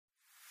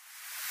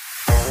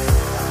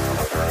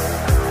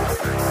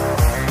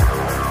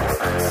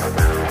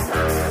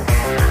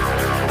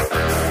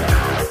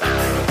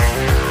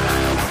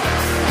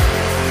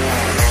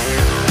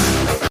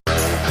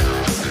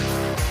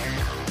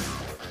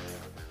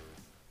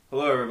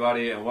Hello,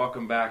 everybody, and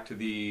welcome back to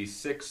the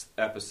 6th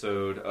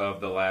episode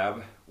of The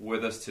Lab.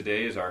 With us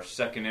today is our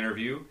second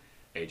interview,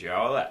 AJ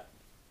Ouellette.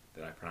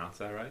 Did I pronounce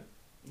that right?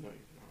 No, you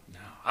did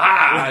not. No.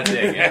 Ah,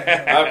 dang it.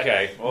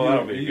 Okay, well,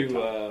 that'll be a good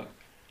time.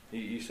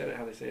 You said it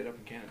how they say it up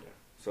in Canada.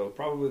 So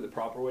probably the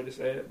proper way to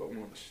say it, but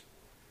once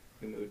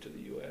we moved to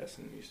the U.S.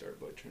 and you start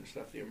butchering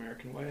stuff the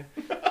American way,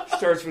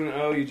 starts with an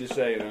O, you just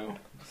say an O.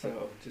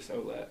 So just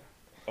Ouellette.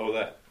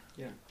 Ouellette.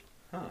 Yeah.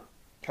 Huh.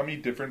 How many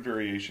different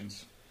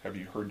variations have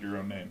you heard your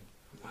own name?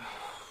 What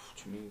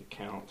you mean to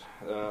count?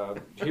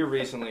 Here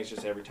recently, it's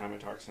just every time I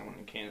talk to someone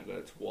in Canada,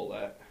 it's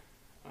Ouellette.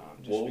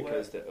 Just Ouellette?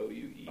 because the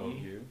O-U-E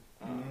O-U?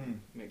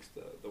 makes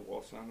the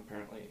wall sound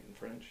apparently in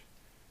French.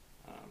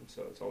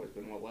 So it's always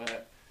been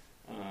Ouellette.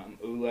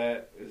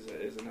 Ouellette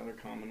is another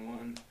common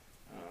one.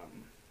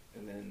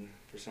 And then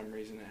for some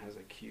reason it has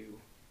a Q.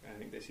 I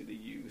think they see the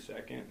U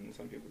second, and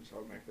some people just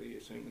automatically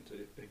assume it's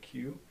a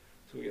Q.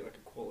 So we get like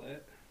a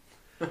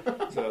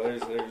Quillette. So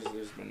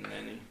there's been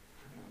many.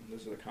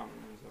 Those are the common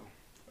ones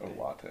though. Oh,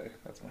 latte.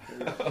 That's my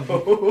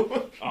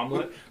favorite.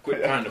 Omelet.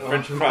 Quit trying to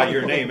French fry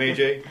your name,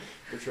 AJ.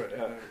 That's right.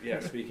 Yeah,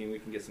 speaking, we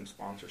can get some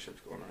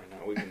sponsorships going right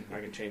now. I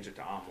can change it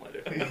to omelet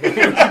if you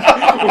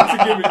want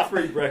to give me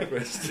free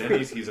breakfast.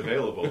 Denny's, he's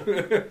available.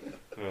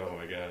 Oh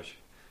my gosh.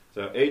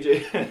 So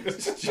AJ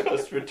has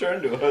just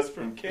returned to us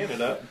from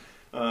Canada.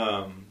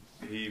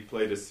 He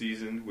played a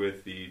season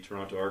with the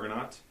Toronto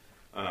Argonauts.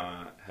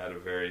 Had a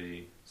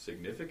very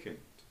significant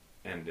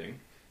ending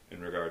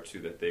in regard to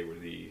that they were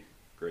the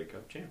Grey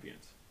Cup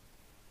champions.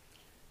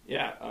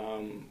 Yeah,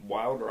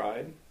 wild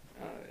ride.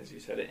 As you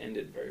said, it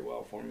ended very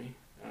well for me.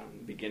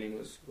 The beginning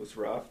was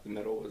rough. The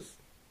middle was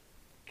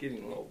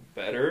getting a little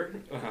better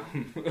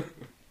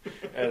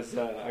as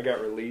I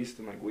got released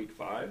in like week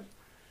 5.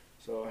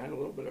 So I had a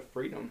little bit of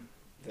freedom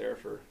there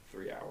for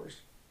 3 hours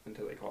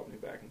until they called me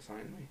back and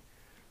signed me.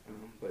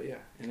 But yeah,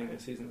 ending the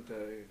season with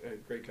a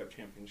Grey Cup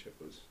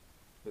championship was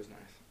nice.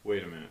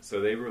 Wait a minute.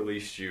 So they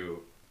released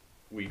you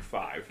week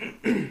 5?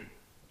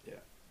 Yeah.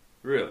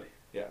 Really?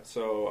 Yeah,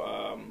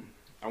 so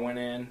I went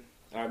in,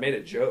 and I made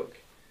a joke.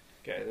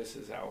 Okay, this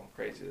is how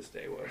crazy this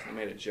day was. I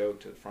made a joke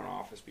to the front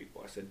office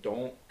people. I said,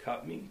 don't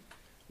cut me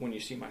when you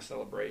see my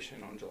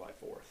celebration on July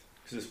 4th.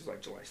 Because this was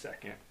like July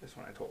 2nd. That's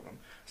when I told them.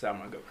 I said, I'm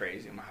going to go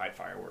crazy. I'm going to hide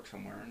fireworks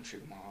somewhere and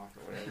shoot them off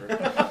or whatever.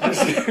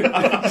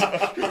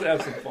 just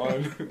have some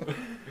fun.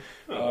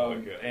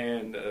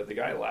 And the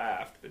guy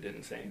laughed but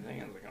didn't say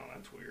anything. I was like, oh,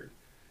 that's weird.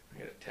 I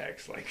get a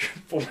text like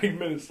 40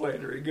 minutes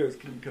later. He goes,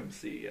 can you come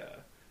see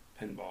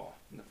pinball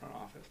in the front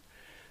office?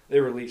 They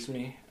released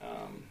me.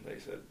 They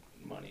said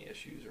money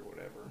issues or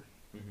whatever.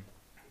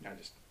 Mm-hmm. I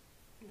just,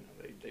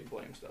 they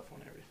blame stuff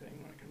on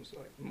everything when it comes to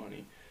like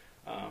money.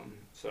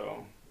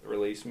 So they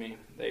released me.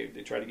 They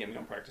tried to get me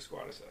on practice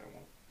squad. I said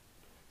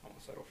I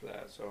won't settle for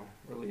that. So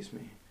release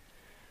me.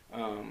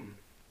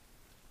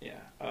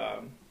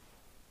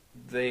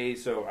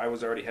 So I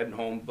was already heading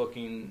home,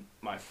 booking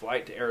my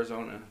flight to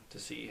Arizona to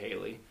see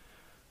Haley.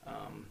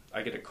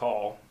 I get a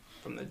call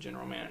from the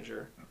general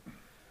manager.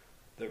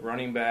 The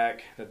running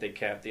back that they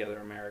kept, the other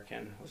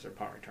American, was their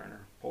punt returner,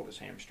 pulled his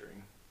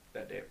hamstring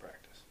that day of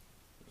practice.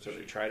 So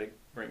they tried to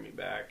bring me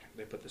back.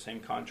 They put the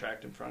same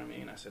contract in front of me,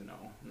 and I said, no,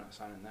 I'm not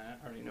signing that.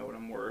 I already know what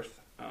I'm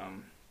worth.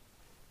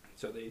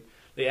 So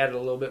they added a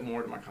little bit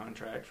more to my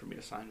contract for me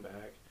to sign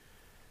back.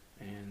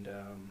 And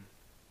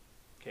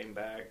came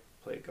back,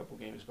 played a couple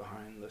games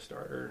behind the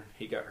starter.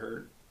 He got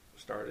hurt,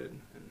 started,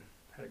 and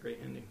had a great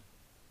ending.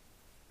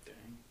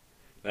 Dang.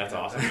 That's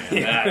awesome,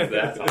 man.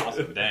 That's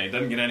awesome. Dang, it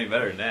doesn't get any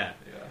better than that.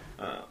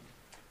 Yeah.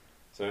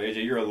 So,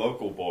 AJ, you're a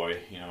local boy,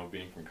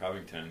 being from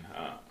Covington.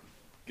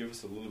 Give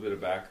us a little bit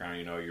of background,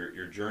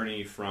 your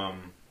journey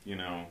from,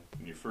 when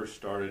you first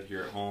started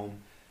here at home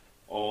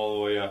all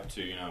the way up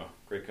to,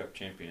 Grey Cup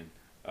champion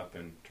up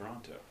in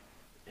Toronto.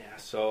 Yeah,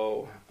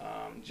 so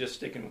just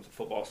sticking with the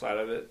football side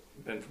of it,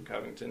 been from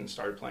Covington,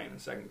 started playing in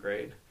 2nd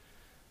grade.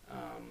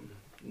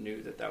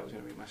 Knew that was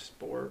going to be my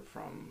sport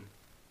from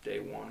day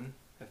one,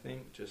 I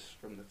think, just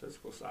from the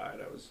physical side.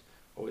 I was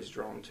always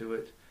drawn to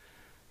it.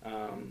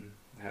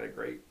 Had a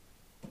great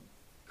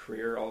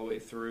career all the way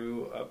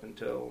through up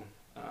until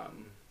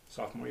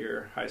sophomore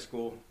year high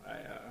school. I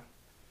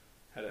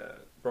had a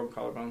broken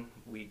collarbone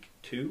week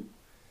 2,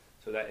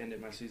 so that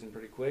ended my season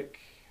pretty quick.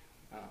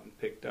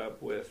 Picked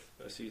up with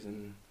a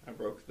season, I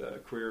broke the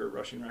career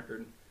rushing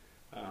record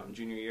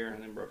junior year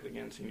and then broke it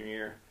again senior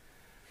year.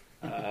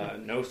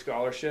 No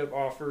scholarship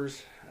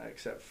offers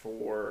except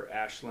for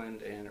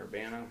Ashland and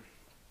Urbana,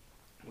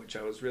 which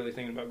I was really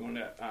thinking about going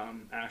to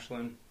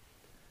Ashland.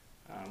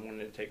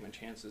 Wanted to take my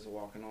chances of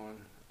walking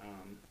on.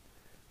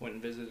 Went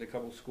and visited a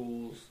couple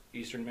schools,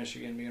 Eastern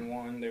Michigan being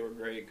one. They were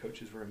great.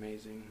 Coaches were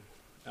amazing.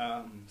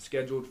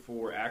 Scheduled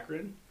for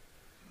Akron.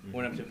 Mm-hmm.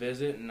 Went up to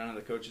visit, and none of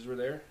the coaches were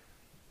there.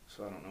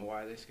 So I don't know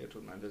why they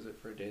scheduled my visit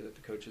for a day that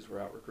the coaches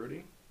were out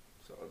recruiting.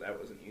 So that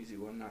was an easy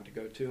one not to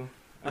go to.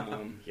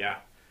 Yeah.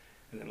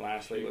 And then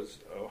lastly was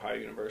Ohio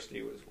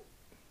University was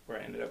where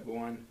I ended up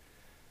going.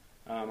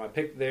 I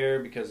picked there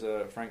because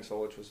Frank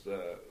Solich was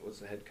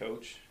the head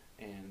coach,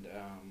 and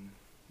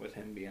with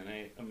him being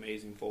an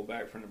amazing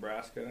fullback for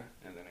Nebraska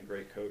and then a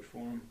great coach for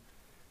him,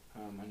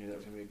 I knew that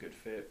was going to be a good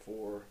fit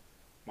for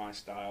my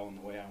style and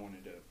the way I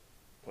wanted to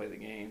play the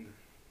game.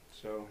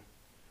 So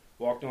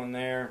walked on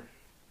there.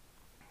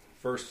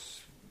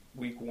 First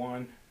week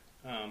 1,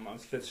 I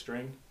was 5th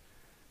string.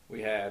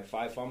 We had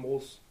 5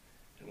 fumbles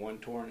and 1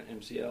 torn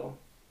MCL,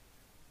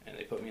 and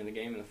they put me in the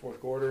game in the 4th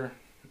quarter.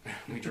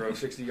 We drove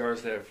 60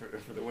 yards there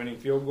for the winning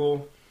field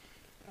goal,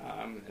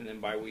 and then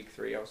by week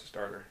 3, I was a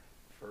starter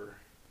for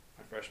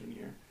my freshman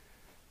year.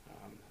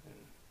 And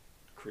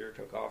career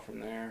took off from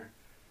there.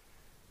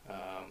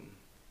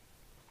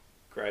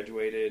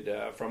 Graduated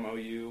from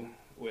OU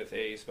with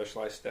a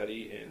specialized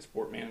study in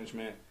sport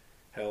management,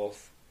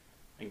 health,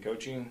 and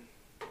coaching.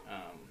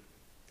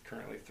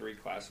 Currently 3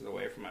 classes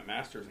away from my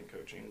master's in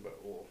coaching, but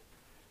we'll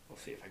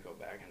see if I go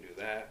back and do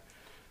that.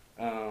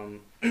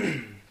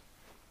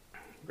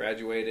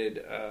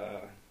 Graduated,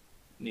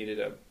 needed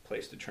a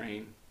place to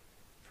train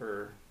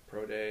for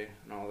pro day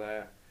and all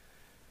that.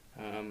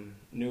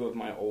 Knew of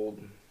my old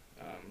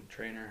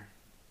trainer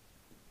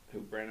who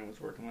Brandon was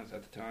working with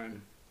at the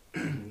time.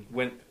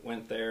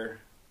 went there.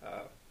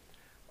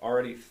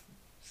 Already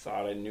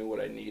thought I knew what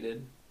I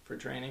needed for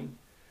training,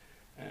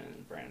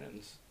 and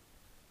Brandon's,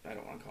 I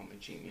don't want to call him a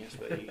genius,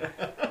 but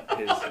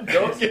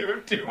Don't give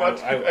him too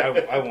much.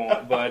 I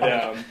won't.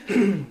 But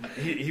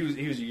he was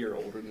a year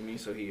older than me,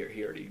 so he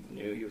already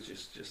knew. He was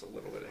just a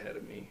little bit ahead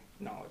of me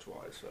knowledge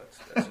wise. So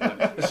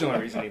that's the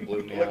only reason he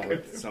blew me out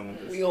with some of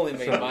this. We only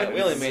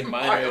made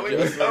minor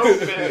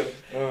adjustments.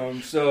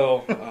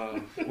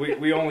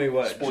 We only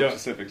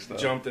Sport-specific stuff.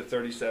 Jumped at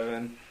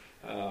 37,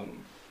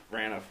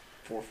 ran a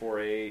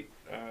 4.48,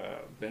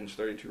 bench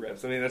 32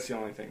 reps. I mean, that's the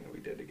only thing that we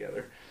did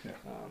together. Yeah.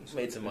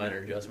 Made some minor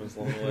adjustments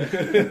along the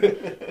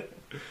way.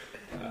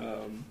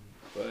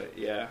 But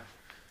yeah,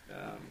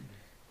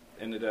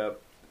 ended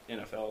up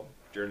NFL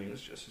journey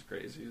was just as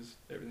crazy as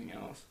everything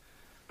else.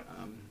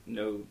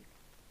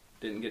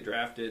 Didn't get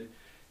drafted,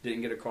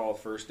 didn't get a call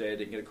first day,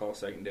 didn't get a call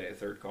second day,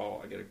 third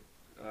call. I get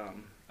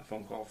a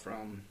phone call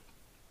from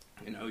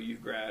an OU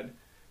grad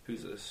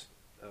who's a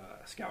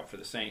scout for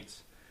the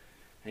Saints,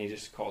 and he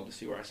just called to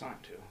see where I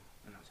signed to.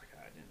 And I was like,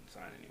 I didn't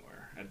sign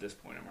anywhere. At this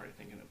point, I'm already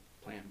thinking of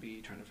plan B,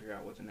 trying to figure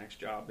out what the next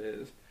job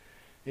is.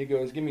 He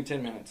goes, give me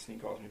 10 minutes. And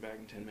he calls me back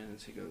in 10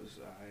 minutes. He goes,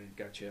 I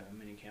got you a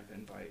mini camp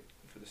invite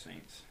for the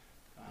Saints.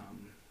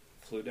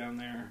 Flew down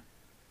there.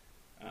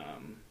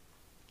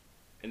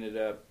 Ended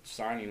up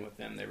signing with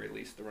them. They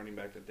released the running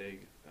back that they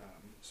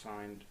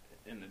signed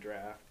in the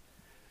draft.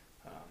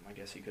 I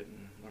guess he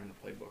couldn't learn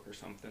the playbook or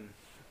something.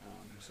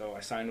 So I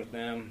signed with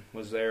them,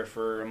 was there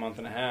for a month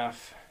and a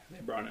half. They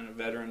brought in a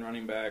veteran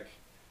running back.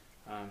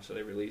 So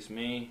they released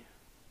me,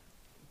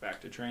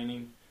 back to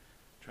training,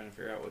 trying to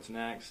figure out what's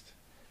next.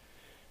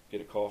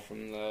 Get a call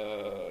from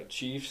the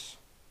Chiefs.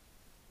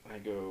 I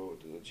go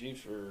to the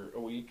Chiefs for a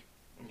week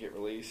and get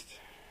released.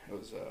 It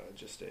was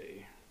just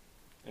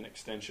an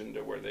extension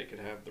to where they could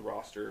have the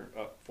roster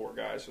up 4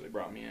 guys, so they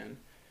brought me in.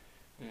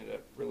 Ended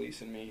up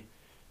releasing me.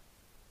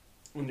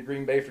 Went to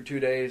Green Bay for 2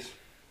 days.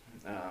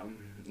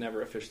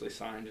 Never officially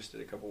signed, just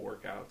did a couple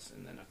workouts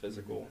and then a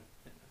physical.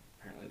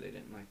 Apparently they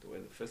didn't like the way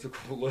the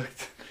physical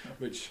looked,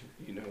 which,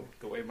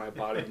 the way my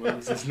body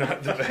moves is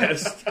not the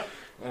best.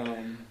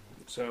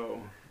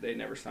 So they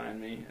never signed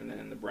me. And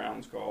then the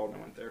Browns called. I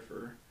went there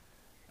for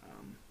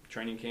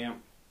training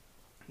camp.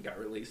 Got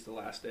released the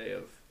last day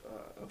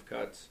of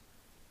cuts.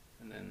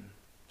 And then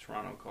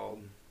Toronto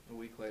called a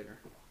week later.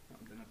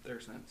 I've been up there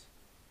since.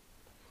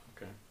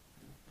 Okay.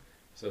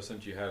 So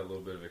since you had a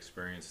little bit of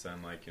experience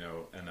then, like,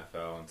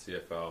 NFL and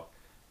CFL,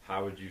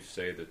 how would you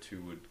say the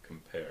two would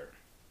compare?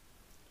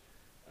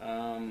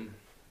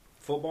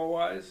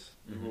 Football-wise,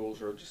 the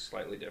rules are just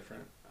slightly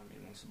different. I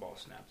mean, once the ball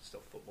snaps, it's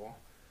still football.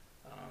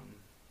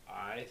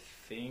 I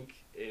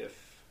think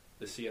if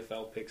the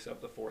CFL picks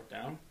up the 4th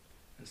down,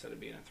 instead of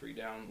being a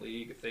 3-down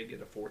league, if they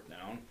get a 4th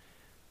down,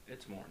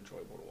 it's more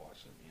enjoyable to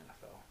watch than the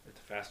NFL. It's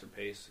a faster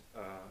pace.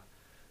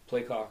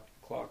 Play clock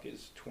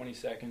is 20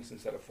 seconds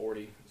instead of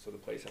 40, so the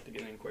plays have to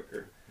get in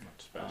quicker.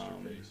 Much faster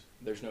pace.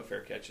 There's no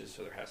fair catches,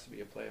 so there has to be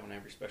a play on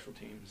every special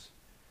teams.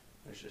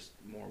 There's just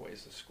more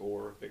ways to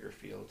score, bigger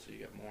field, so you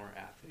get more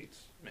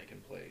athletes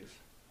making plays.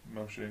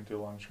 No shooting to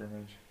line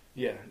scrimmage.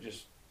 Yeah,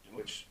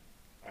 which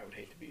I would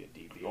hate to be a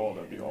DB. Oh,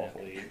 that'd be in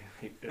awful. That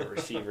league. A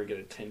receiver get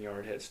a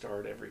 10-yard head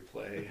start every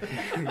play.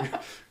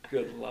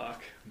 Good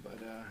luck. But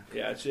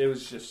it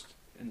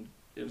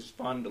was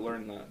fun to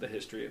learn the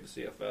history of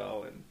the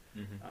CFL and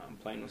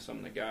playing with some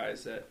of the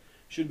guys that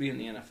should be in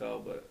the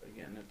NFL. But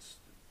again,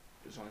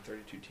 there's only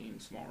 32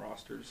 teams, small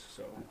rosters,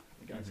 so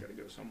the guys got to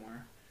go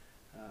somewhere.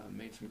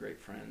 Made some great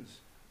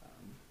friends,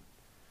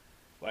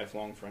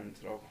 lifelong friends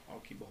that I'll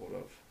keep a hold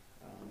of,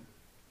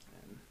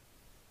 and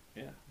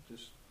yeah,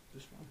 just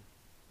fun.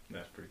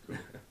 That's pretty cool.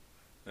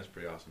 That's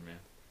pretty awesome,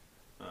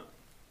 man.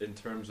 In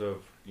terms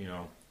of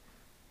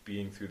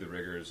being through the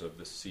rigors of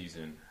the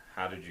season,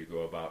 how did you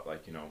go about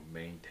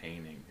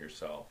maintaining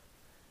yourself?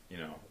 I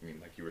mean,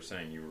 like you were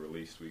saying, you were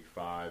released week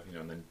 5,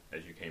 and then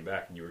as you came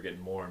back and you were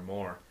getting more and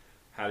more.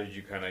 how did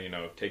you kind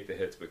of, take the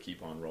hits but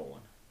keep on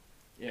rolling?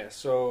 Yeah,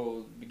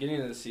 so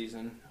beginning of the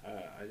season,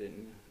 I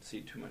didn't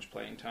see too much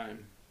playing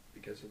time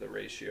because of the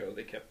ratio.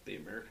 They kept the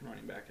American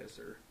running back as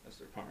their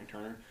punt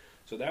returner.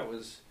 So that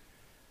was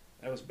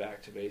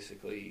back to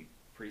basically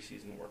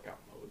preseason workout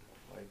mode.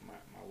 Like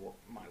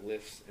my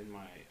lifts and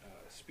my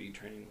speed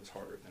training was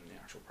harder than the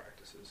actual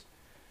practices,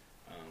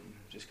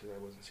 just because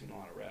I wasn't seeing a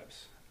lot of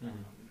reps.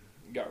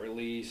 Got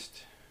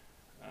released,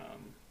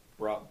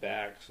 brought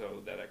back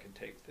so that I could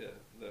take the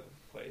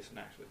place and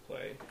actually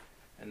play,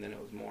 and then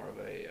it was more of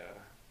a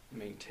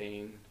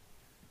maintain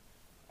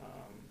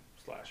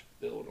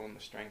 / build on the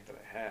strength that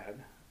I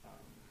had,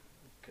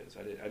 because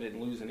I didn't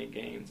lose any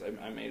gains.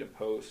 I made a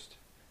post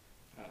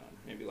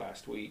maybe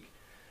last week,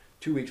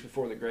 2 weeks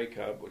before the Grey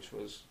Cup, which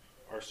was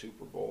our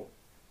Super Bowl.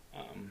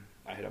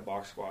 I hit a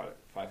box squat at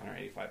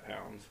 585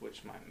 pounds,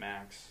 which my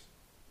max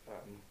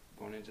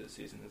going into the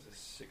season is a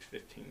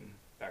 615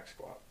 back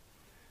squat.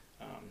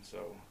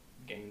 So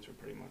gains were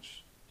pretty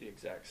much the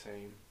exact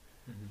same.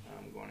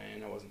 Going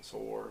in, I wasn't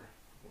sore.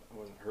 I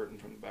wasn't hurting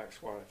from the back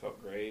squat. I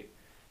felt great.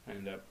 I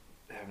ended up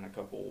having a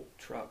couple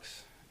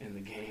trucks in the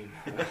game,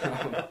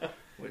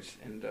 which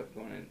ended up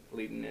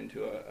leading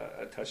into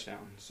a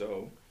touchdown.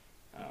 So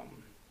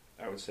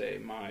I would say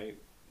my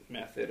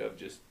method of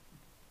just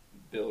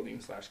building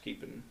 /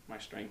 keeping my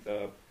strength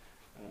up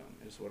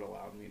is what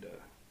allowed me to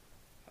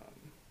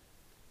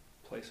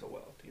play so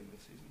well at the end of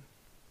the season.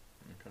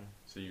 Okay.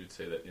 So you would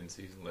say that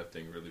in-season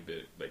lifting really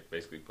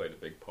basically played a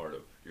big part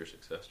of your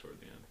success toward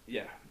the end?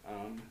 Yeah.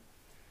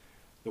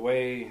 The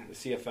way the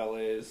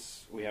CFL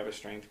is, we have a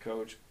strength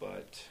coach,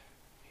 but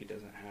he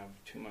doesn't have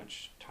too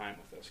much time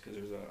with us because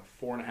there's a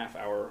 4.5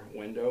 hour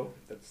window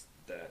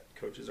that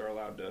coaches are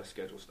allowed to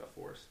schedule stuff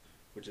for us,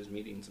 which is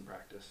meetings and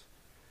practice.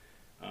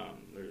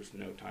 There's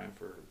no time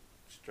for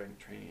strength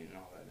training and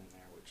all that in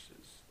there, which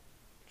is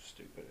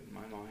stupid in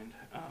my mind.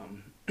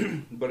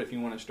 But if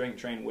you want to strength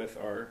train with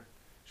our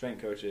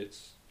strength coach,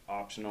 it's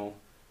optional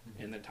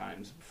in the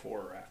times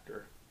before or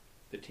after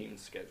the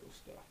team's schedule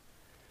stuff.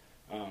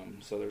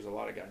 So there's a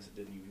lot of guys that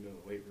didn't even go to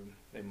the weight room.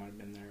 They might have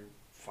been there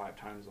 5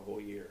 times the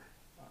whole year.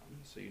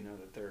 So you know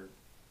that their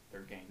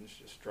gains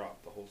just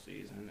dropped the whole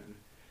season, and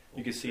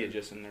you can see it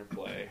just in their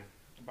play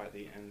by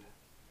the end.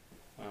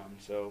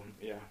 So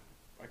yeah,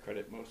 I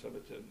credit most of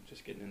it to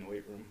just getting in the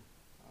weight room.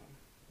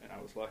 And I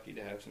was lucky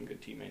to have some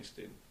good teammates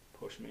to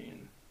push me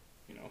and,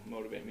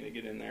 motivate me to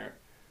get in there.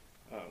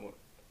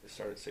 It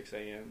started at 6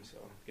 a.m., so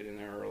get in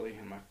there early,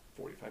 and my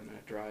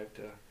 45-minute drive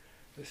to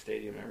the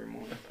stadium every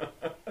morning.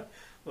 A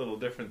little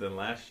different than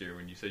last year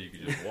when you said you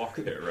could just walk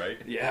there, right?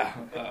 Yeah.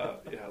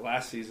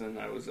 Last season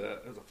it was a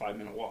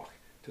 5-minute walk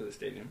to the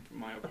stadium from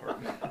my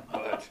apartment,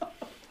 but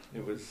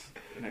it was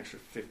an extra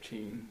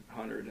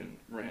 $1,500 in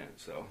rent.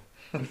 So,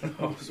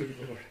 oh, sweet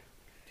Lord.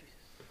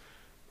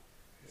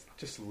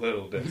 Just a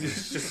little different.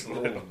 Just a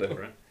little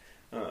different.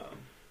 No,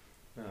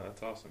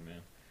 that's awesome,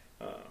 man.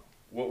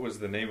 What was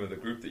the name of the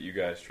group that you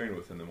guys trained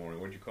with in the morning?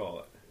 What'd you call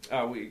it?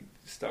 We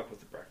stuck with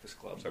the Breakfast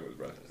Club. Stuck with the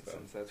Breakfast Club.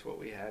 Since that's what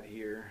we had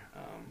here.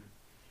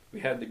 We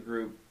had the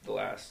group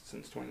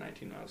since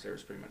 2019 when I was there. It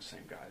was pretty much the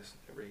same guys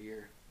every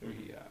year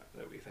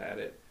that we've had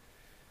it.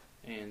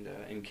 And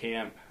in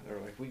camp, they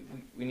were like, we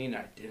need an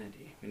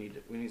identity. We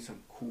need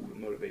something cool to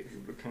motivate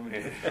people to come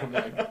in. I'm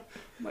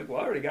like,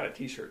 well, I already got a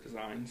T-shirt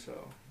design,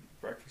 so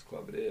Breakfast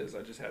Club it is.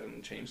 I just had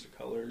them change the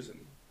colors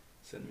and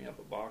send me up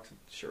a box of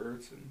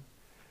shirts, and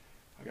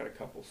I got a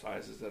couple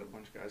sizes that a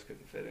bunch of guys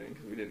couldn't fit in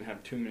because we didn't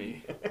have too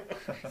many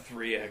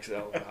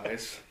 3XL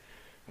guys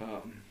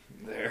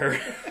there.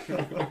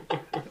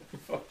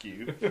 Fuck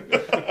you.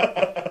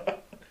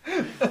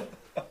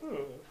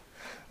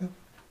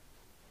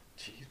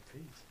 Jeez,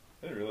 please.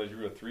 I didn't realize you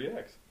were a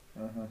 3X.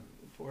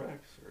 4X,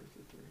 or is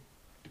it 3?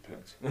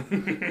 Depends.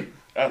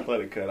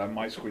 Athletic cut, I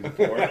might squeeze a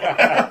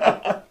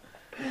 4.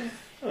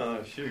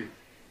 Oh, shoot.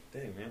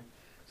 Dang, man.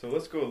 So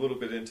let's go a little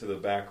bit into the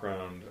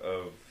background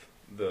of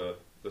the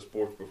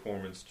sports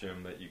performance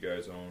gym that you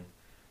guys own,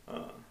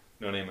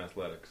 No Name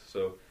Athletics.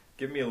 So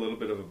give me a little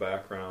bit of a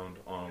background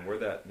on where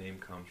that name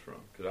comes from,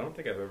 because I don't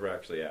think I've ever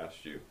actually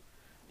asked you.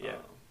 Yeah.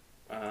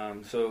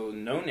 So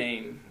No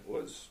Name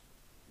was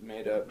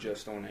made up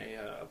just on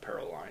a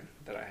apparel line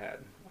that I had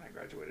when I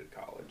graduated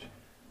college.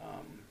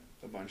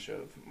 A bunch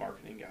of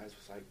marketing guys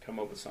was like, come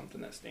up with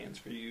something that stands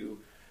for you,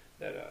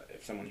 that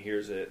if someone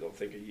hears it, they'll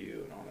think of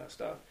you and all that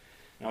stuff.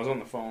 And I was on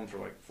the phone for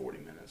like 40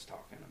 minutes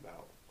talking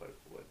about what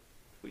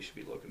we should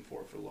be looking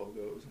for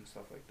logos and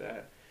stuff like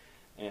that.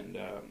 And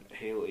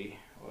Haley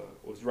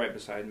was right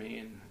beside me,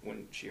 and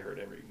when she heard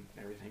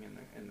everything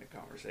in the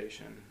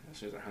conversation, as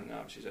soon as I hung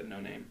up, she said, No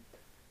Name.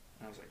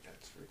 And I was like,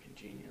 that's freaking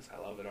genius. I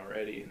love it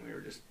already. And we were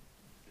just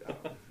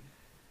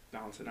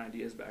bouncing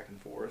ideas back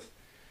and forth.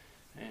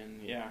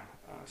 And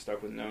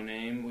stuck with No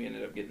Name. We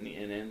ended up getting the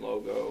NN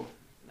logo,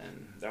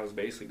 and that was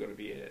basically going to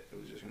be it. It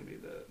was just going to be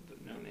the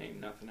No Name,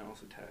 nothing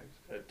else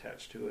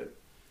attached to it.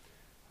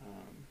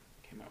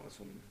 Came out with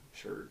some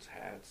shirts,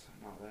 hats,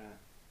 and all that.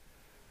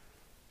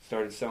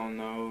 Started selling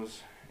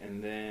those,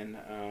 and then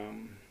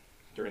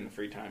during the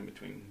free time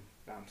between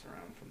bouncing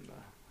around from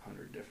the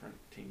 100 different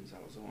teams I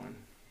was on.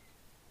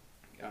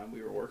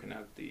 We were working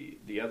at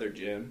the other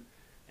gym,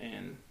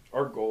 and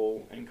our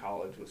goal in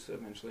college was to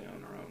eventually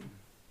own our own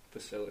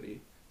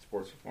facility,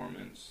 sports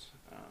performance,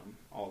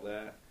 all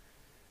that.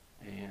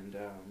 And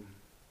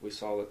we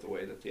saw that the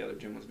way that the other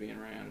gym was being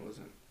ran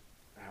wasn't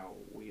how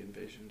we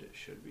envisioned it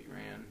should be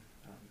ran.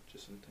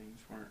 Just some things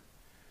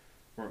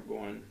weren't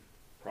going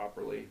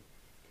properly.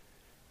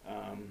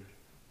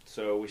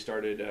 So we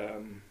started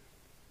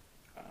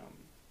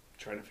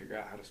trying to figure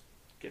out how to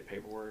get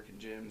paperwork and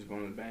gyms,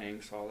 going to the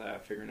banks, all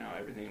that, figuring out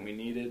everything we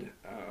needed,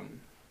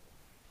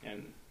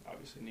 and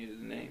obviously needed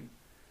a name.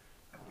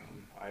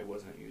 I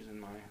wasn't using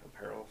my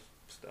apparel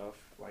stuff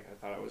like I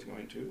thought I was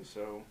going to,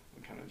 so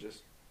we kind of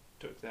just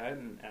took that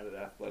and added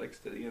athletics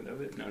to the end of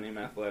it. No Name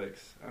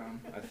Athletics,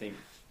 I think,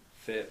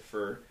 fit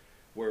for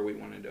where we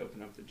wanted to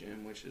open up the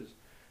gym, which is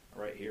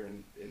right here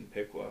in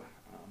Piqua.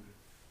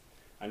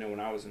 I know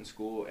when I was in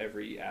school,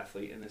 every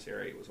athlete in this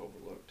area was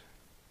overlooked.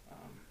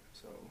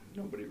 So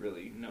nobody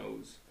really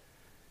knows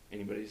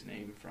anybody's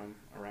name from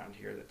around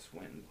here that's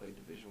went and played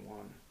Division I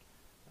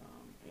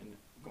and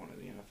going to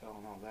the NFL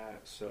and all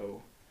that.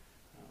 So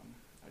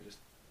I just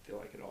feel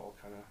like it all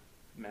kind of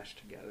meshed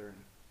together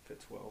and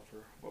fits well for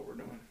what we're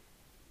doing.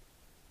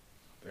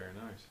 Very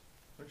nice.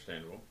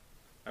 Understandable.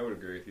 I would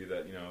agree with you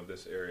that,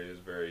 this area is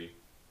very,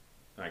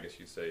 I guess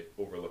you'd say,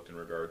 overlooked in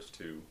regards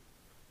to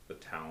the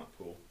talent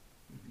pool.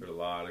 Mm-hmm. There's a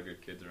lot of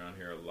good kids around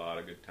here, a lot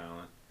of good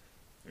talent.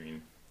 I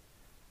mean,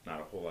 not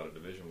a whole lot of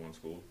Division I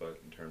schools, but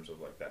in terms of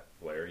like that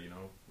flair,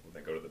 when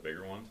they go to the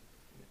bigger ones,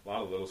 a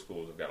lot of little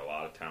schools have got a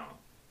lot of talent.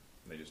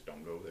 And they just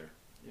don't go there.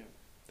 Yeah,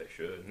 they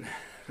should.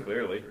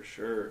 Clearly, for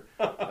sure.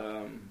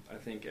 I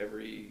think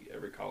every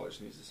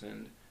college needs to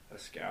send a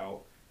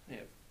scout. They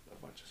have a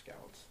bunch of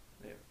scouts.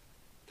 They have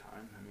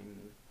time. I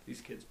mean,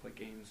 these kids play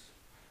games,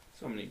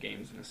 so many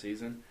games in a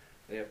season.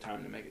 They have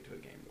time to make it to a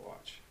game to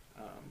watch.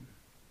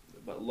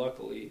 But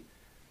luckily,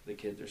 the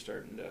kids are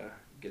starting to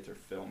get their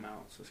film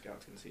out so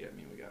scouts can see it. I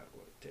mean, we got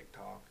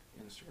TikTok,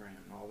 Instagram,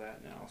 and all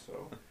that now,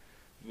 so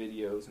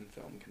videos and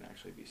film can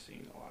actually be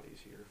seen a lot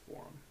easier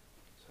for them.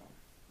 So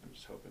I'm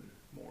just hoping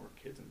more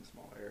kids in the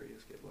small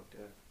areas get looked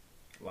at.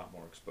 A lot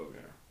more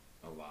exposure.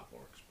 A lot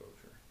more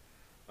exposure.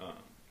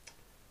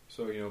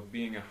 So,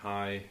 being a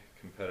high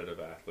competitive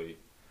athlete,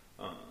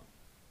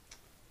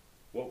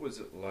 what was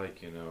it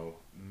like,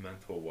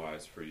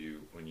 mental-wise for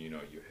you when, you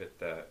hit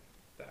that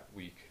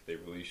week, they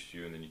released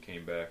you, and then you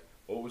came back?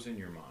 What was in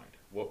your mind?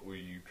 What were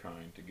you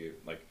trying to give?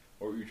 What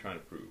were you trying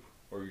to prove?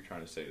 What were you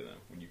trying to say to them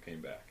when you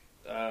came back?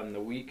 The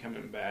week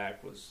coming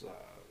back was,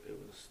 it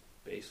was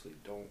basically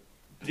don't.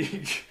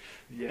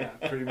 Yeah,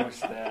 pretty much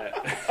that.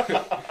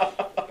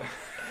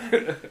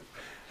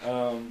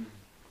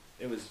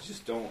 It was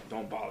just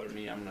don't bother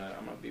me. I'm gonna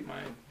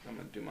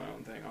do my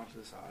own thing off to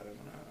the side. I'm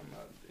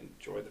gonna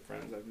enjoy the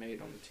friends I've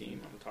made on the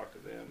team. I'm gonna talk to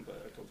them,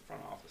 but I told the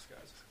front office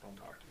guys, I said, don't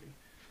talk to me.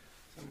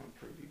 So I'm gonna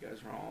prove you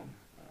guys wrong.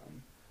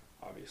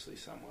 Obviously,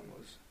 someone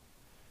was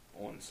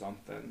on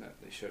something that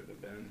they shouldn't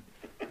have been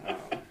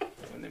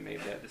when they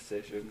made that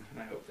decision,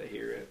 and I hope they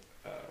hear it.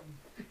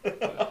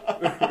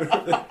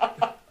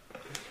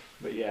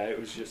 But yeah, it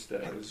was just a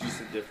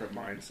different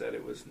mindset.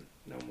 It was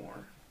no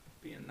more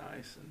being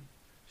nice and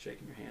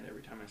shaking your hand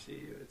every time I see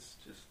you. It's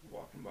just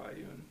walking by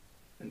you and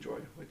enjoy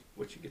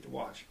what you get to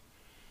watch.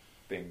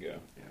 Bingo.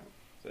 Yeah.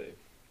 So,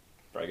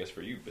 I guess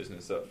for you,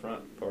 business up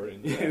front, part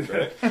in the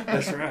right?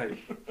 That's right.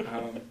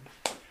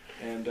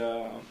 And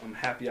I'm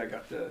happy I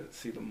got to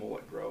see the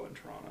mullet grow in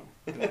Toronto.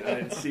 I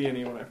didn't see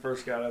any when I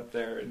first got up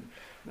there, and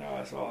now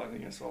I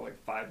think I saw like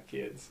 5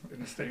 kids in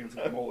the stands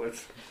with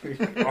mullets.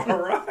 All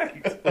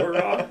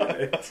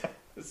right.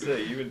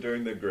 Say, even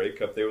during the Grey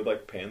Cup, they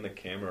would pan the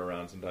camera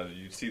around sometimes.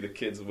 You'd see the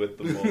kids with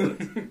the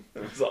mullets.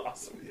 It was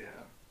awesome. Yeah.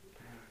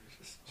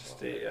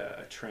 Just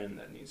a trend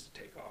that needs to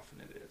take off,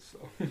 and it is.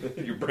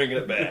 So you're bringing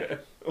it back,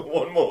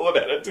 one mullet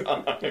at a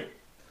time.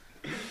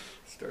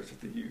 Starts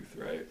with the youth,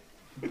 right?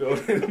 Build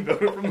it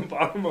from the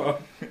bottom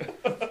up.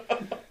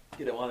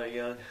 Get it while they're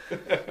young.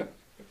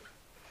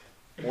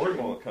 Morgan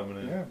mullet coming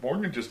in. Yeah,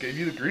 Morgan just gave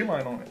you the green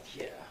line on it.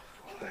 Yeah.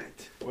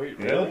 What? Wait,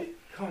 really?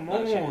 Come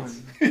Not a on.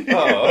 chance.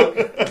 Oh,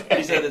 okay.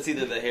 He said it's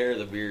either the hair or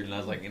the beard, and I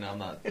was like, I'm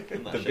not. The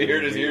shaving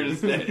beard is here to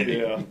beard. stay.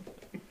 Yeah.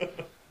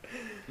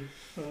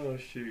 Oh,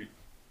 shoot.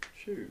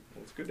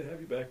 Well, it's good to have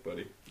you back,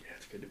 buddy. Yeah,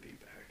 it's good to be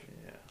back.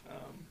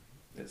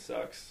 Yeah. It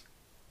sucks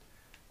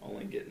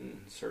only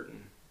getting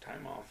certain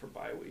time off for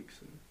bye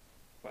weeks, and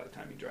by the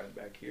time you drive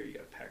back here, you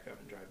got to pack up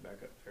and drive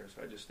back up there.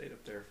 So I just stayed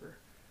up there for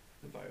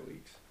the bye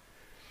weeks,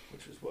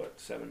 which is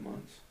 7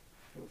 months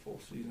for the full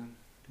season,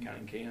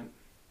 counting camp.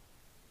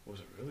 Was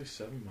it really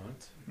 7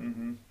 months?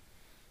 Mm-hmm.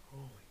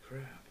 Holy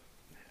crap.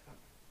 Yeah.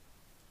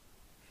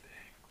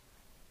 Dang.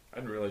 I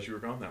didn't realize you were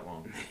gone that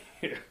long.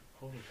 Yeah.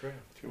 Holy crap.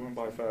 It went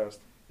by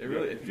fast. It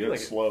really, it feels feels like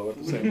slow at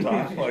the same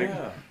time.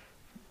 Yeah.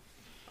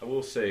 I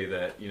will say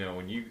that,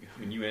 when you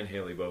and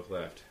Haley both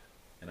left,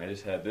 and I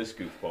just had this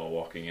goofball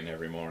walking in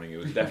every morning, it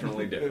was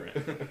definitely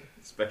different.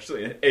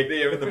 Especially at 8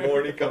 a.m. in the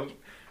morning,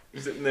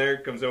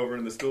 comes over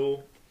in the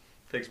stool,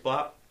 takes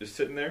plop, just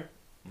sitting there.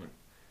 I'm like,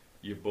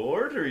 You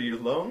bored or you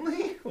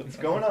lonely? What's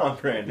going on,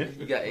 Brandon?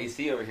 You got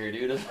AC over here,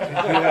 dude.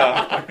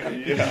 Yeah.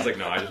 He's like,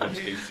 no, I just want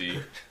AC.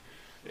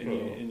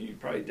 And you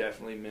probably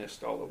definitely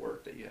missed all the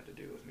work that you had to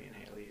do with me and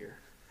Haley here.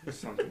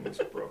 Something was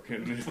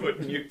broken.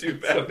 Putting you two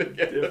back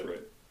together.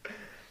 Different.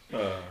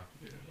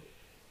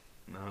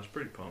 No, I was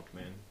pretty pumped,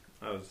 man.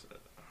 I don't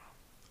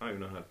even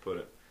know how to put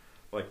it.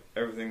 Like,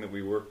 everything that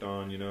we worked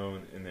on,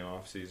 in the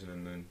off season,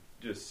 and then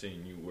just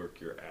seeing you work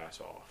your ass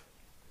off.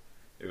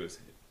 It was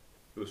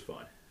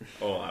fun.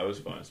 Oh, I was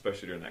fun,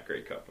 especially during that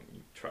Grey Cup when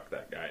you trucked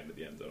that guy into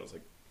the end zone. I was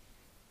like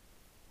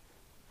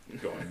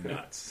going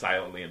nuts,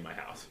 silently in my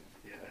house.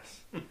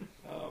 Yes.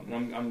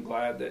 I'm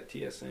glad that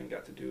TSN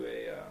got to do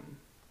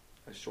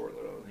a short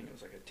little, I think it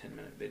was like a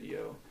 10-minute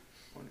video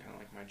on kind of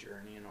like my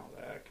journey and all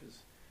that, because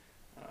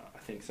I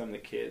think some of the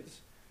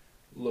kids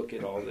look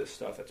at all this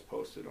stuff that's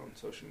posted on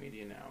social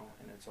media now,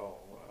 and it's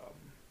all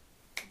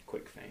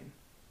quick fame.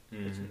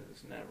 Mm-hmm.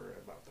 It's never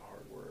about the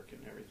hard work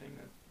and everything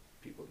that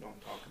people don't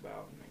talk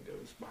about and then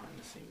goes behind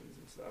the scenes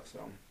and stuff.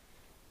 So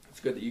it's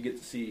good that you get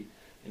to see,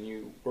 and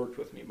you worked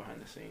with me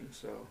behind the scenes,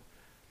 so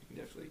you can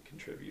definitely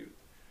contribute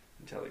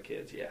and tell the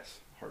kids, yes,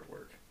 hard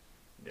work.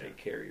 Yeah. Take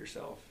care of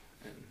yourself,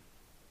 and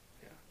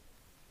yeah,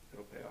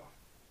 it'll pay off.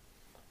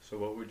 So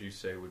what would you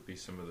say would be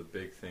some of the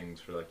big things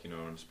for, like, an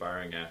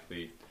aspiring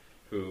athlete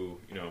who,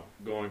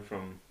 going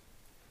from,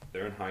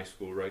 they're in high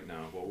school right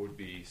now, what would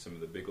be some of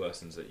the big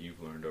lessons that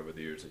you've learned over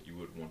the years that you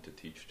would want to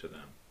teach to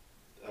them?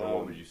 Or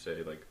what would you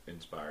say, like,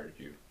 inspired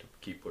you to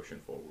keep pushing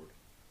forward?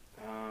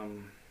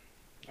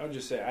 I would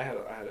just say I had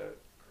a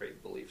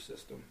great belief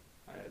system.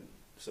 I had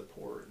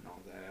support and all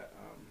that,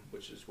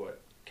 which is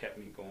what kept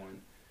me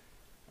going.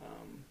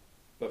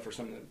 But for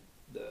some of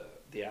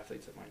the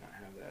athletes that might not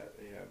have that,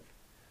 they have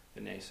the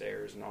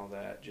naysayers and all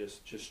that.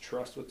 Just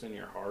trust what's in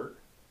your heart,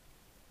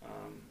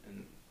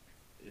 and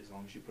as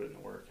long as you put in the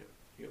work,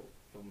 you'll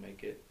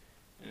make it.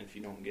 And if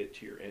you don't get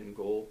to your end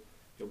goal,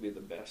 you'll be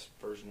the best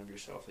version of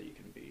yourself that you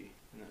can be,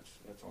 and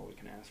that's all we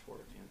can ask for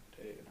at the end of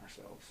the day in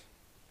ourselves.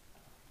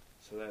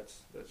 So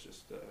that's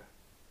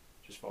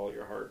just follow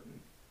your heart and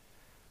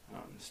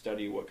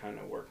study what kind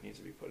of work needs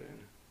to be put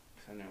in.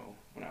 Because I know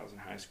when I was in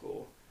high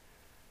school,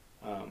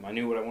 I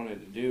knew what I wanted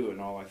to do,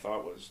 and all I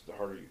thought was the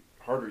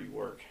harder you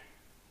work,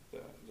 the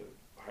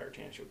higher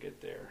chance you'll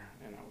get there.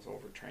 And I was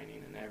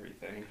overtraining and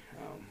everything,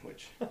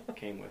 which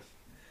came with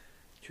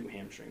 2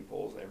 hamstring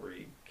pulls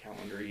every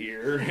calendar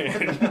year,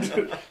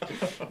 and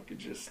you could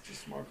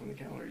just mark on the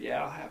calendar.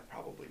 Yeah, I'll have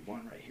probably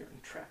one right here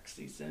in track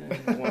season,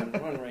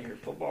 one right here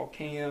football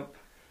camp,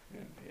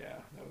 and yeah,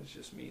 that was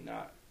just me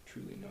not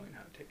truly knowing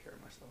how to take care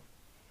of myself.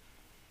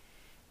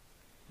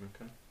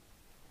 Okay.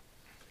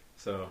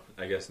 So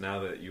I guess now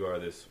that you are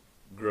this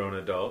grown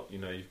adult,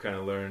 you've kind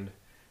of learned,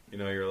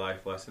 your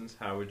life lessons.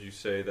 How would you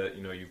say that,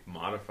 you've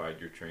modified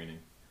your training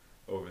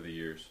over the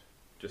years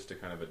just to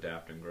kind of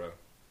adapt and grow?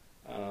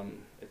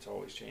 It's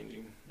always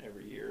changing.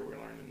 Every year we're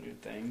learning new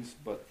things,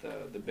 but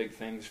the big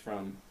things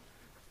from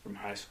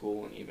high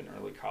school and even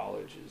early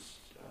college is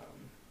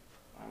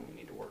I only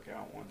need to work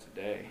out once a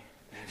day.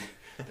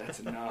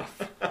 That's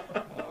enough.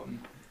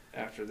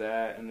 After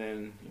that, and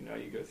then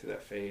you go through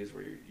that phase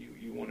where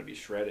you want to be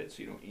shredded,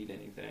 so you don't eat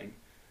anything,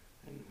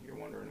 and you're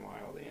wondering why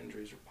all the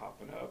injuries are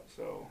popping up.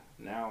 So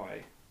now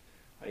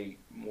I eat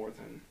more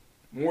than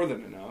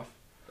enough.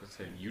 I was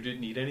saying, you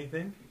didn't eat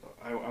anything?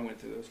 I went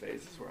through those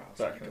phases where I was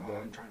like,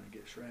 I'm trying to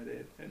get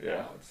shredded, and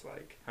now it's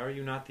like, how are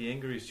you not the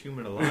angriest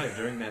human alive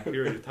during that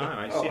period of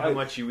time? I see how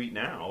much you eat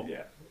now.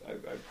 Yeah, I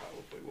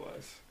probably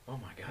was. Oh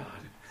my God.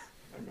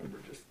 I remember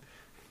just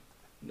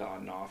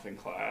nodding off in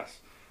class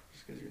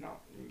just because you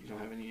don't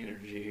have any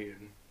energy,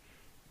 and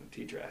the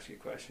teacher asks you a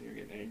question, you're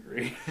getting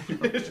angry.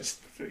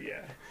 So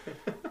yeah.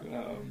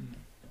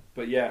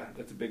 But yeah,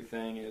 that's a big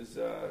thing is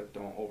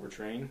don't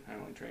overtrain. I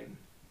only train,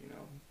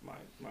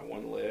 my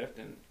one lift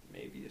and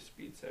maybe a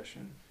speed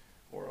session,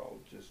 or I'll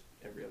just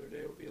every other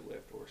day will be a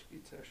lift or a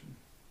speed session.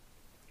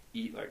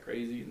 Eat like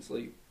crazy and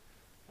sleep.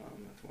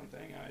 That's one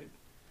thing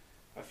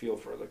I feel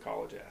for the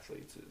college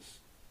athletes is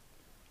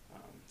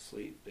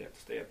sleep. They have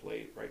to stay up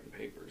late writing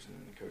papers, and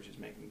then the coaches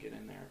make them get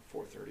in there at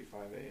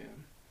 4:35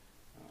 a.m.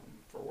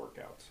 For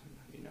workouts,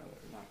 and they're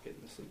not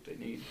getting the sleep they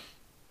need.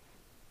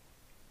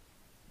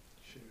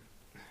 Sure.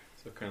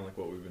 So kind of like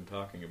what we've been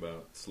talking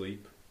about: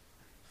 sleep,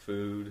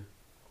 food,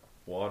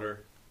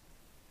 water.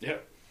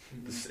 Yep.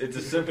 It's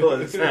as simple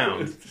as it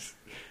sounds.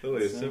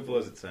 Really, as simple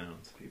as it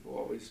sounds. People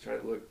always try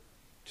to look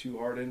too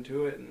hard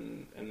into it,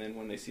 and then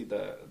when they see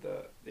the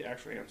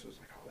actual answer, it's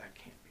like, oh, that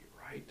can't be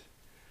right.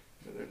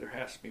 There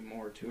has to be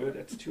more to it.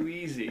 That's too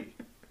easy.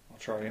 I'll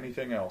try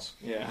anything else.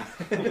 Yeah.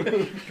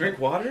 Drink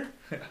water?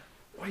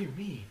 What do you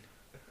mean?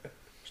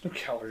 There's no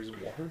calories in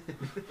water.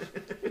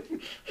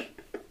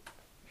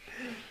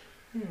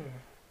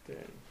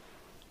 Dang.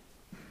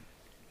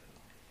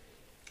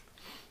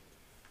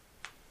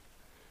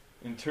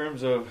 In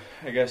terms of,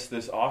 I guess,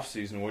 this off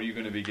season, what are you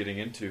going to be getting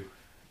into?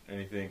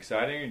 Anything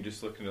exciting? Or are you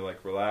just looking to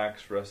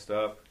relax, rest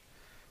up?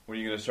 When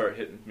are you going to start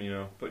hitting,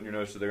 putting your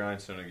nose to the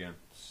grindstone again?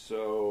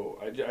 So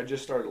I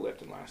just started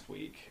lifting last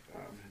week.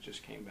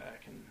 Just came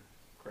back and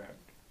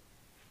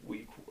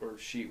grabbed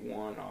sheet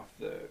 1 off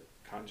the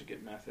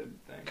conjugate method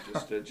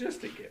thing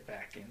just to get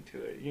back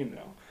into it, you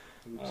know.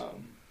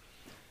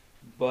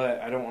 But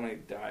I don't want to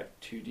dive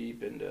too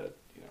deep into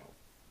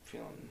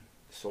feeling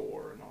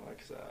sore and all that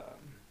because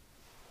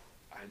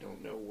I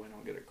don't know when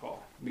I'll get a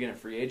call. I'm being a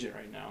free agent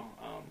right now.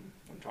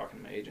 I'm talking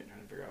to my agent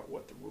trying to figure out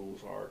what the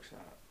rules are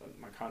because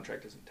my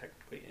contract isn't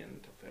technically in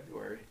until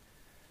February.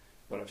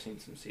 But I've seen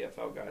some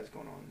CFL guys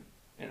going on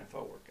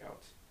NFL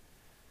workouts.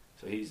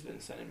 So he's been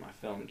sending my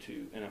film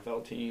to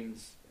NFL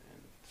teams,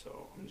 and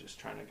so I'm just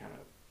trying to kind of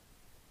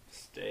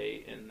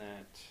stay in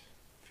that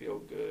feel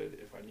good.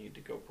 If I need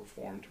to go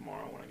perform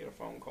tomorrow when I get a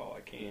phone call,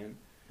 I can.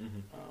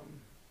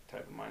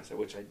 Type of mindset,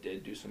 which I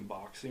did do some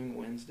boxing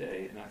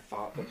Wednesday, and I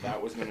thought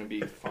that was going to be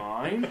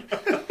fine.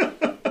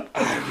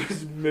 I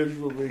was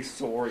miserably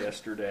sore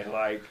yesterday.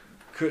 Like,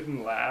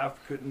 couldn't laugh,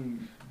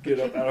 couldn't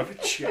get up out of a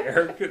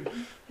chair. It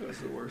was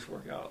the worst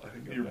workout I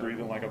think I've You're done.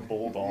 breathing like a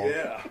bulldog.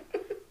 Yeah. I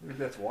think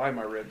that's why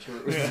my red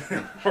shirt was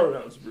hard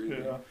I was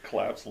breathing. Yeah.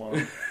 Collapsed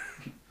lung.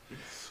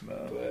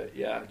 Smell. But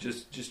yeah,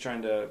 just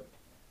trying to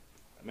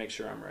make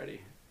sure I'm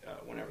ready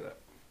whenever that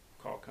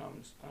call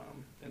comes,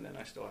 and then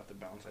I still have to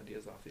bounce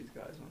ideas off these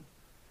guys on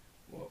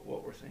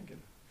what we're thinking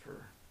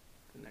for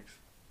the next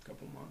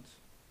couple months.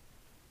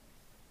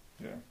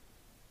 Yeah.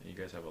 You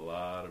guys have a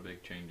lot of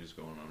big changes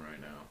going on right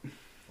now.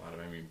 A lot of,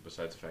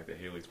 besides the fact that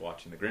Haley's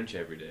watching The Grinch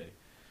every day.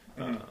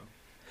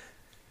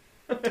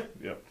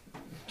 Yep.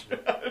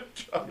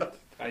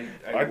 I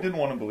didn't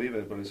want to believe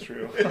it, but it's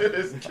true. It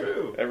is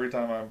true. Every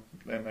time I'm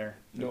in there.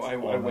 No, I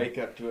wake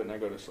up to it and I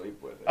go to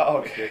sleep with it. Oh,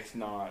 okay. Like, it's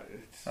not.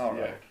 It's All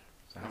yeah. right.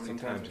 So how many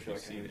Sometimes times I feel have you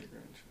like seen it?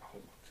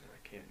 I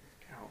can't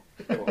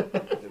even count.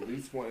 Well, at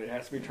least one. It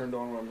has to be turned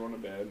on when I'm going to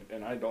bed,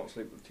 and I don't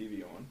sleep with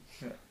TV on,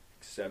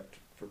 except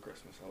for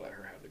Christmas. I let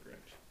her have the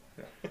Grinch.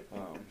 Yeah.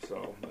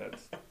 So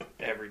that's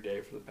every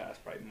day for the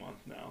past probably month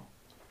now.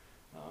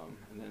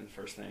 And then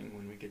first thing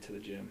when we get to the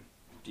gym,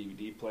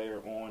 DVD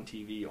player on,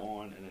 TV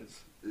on, and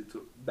it's a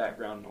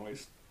background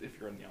noise if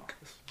you're in the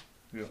office.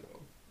 Yeah.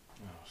 So,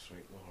 Oh,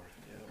 sweet Lord.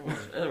 yeah.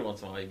 Every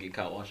once in a while you get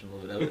caught watching a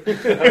little bit of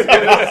it. I was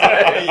gonna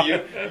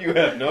say, you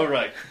have no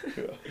right.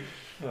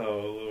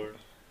 Oh Lord.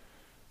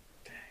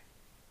 Dang.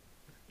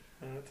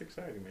 That's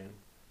exciting, man.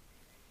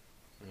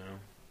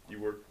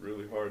 You worked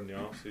really hard in the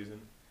off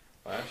season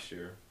last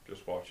year,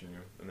 just watching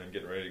you, and then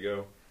getting ready to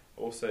go.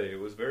 I will say it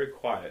was very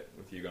quiet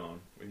with you and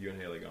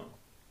Haley gone.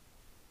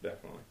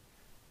 Definitely.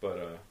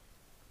 But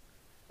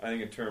I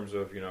think in terms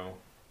of,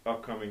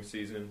 upcoming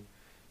season,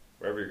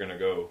 wherever you're going to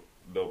go,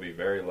 they'll be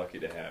very lucky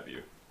to have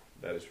you.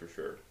 That is for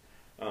sure.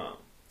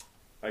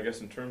 I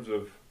guess in terms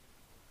of,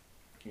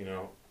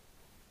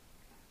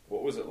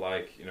 what was it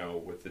like,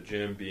 with the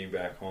gym being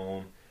back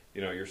home,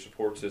 your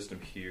support system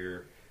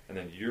here, and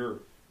then you're,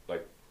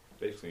 like,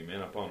 basically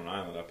man up on an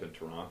island up in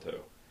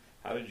Toronto.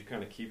 How did you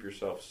kind of keep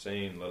yourself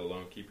sane, let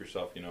alone keep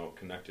yourself,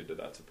 connected to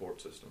that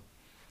support system?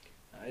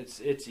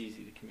 It's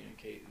easy to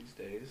communicate these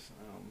days.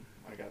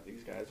 I got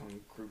these guys on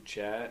group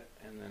chat,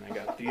 and then I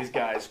got these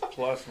guys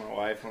plus my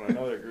wife on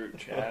another group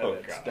chat. Oh,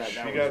 That gosh. was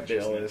She got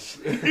business.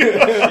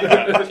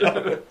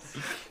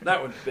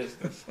 That was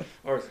business.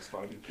 Ours is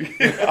fun.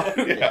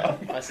 Yeah.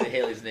 If I say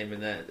Haley's name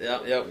in that,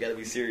 yep, gotta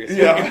be serious.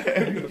 Yeah. I'm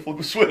going to flip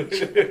a switch.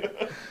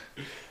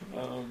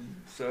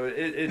 So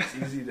it's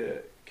easy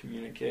to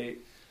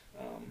communicate.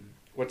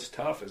 What's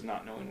tough is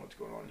not knowing what's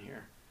going on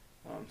here,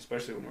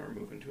 especially when we're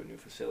moving to a new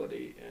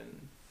facility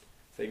and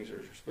things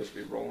are supposed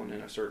to be rolling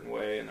in a certain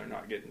way and they're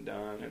not getting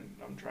done, and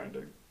I'm trying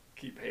to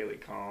keep Haley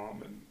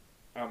calm, and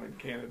I'm in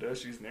Canada,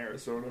 she's in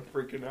Arizona,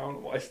 freaking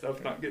out why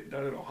stuff's not getting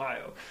done in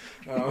Ohio.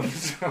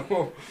 That's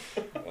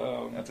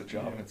a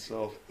job in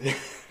itself.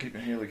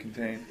 Keeping Haley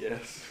contained.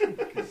 Yes,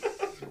 'cause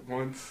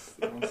once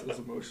those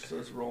emotions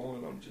starts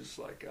rolling, I'm just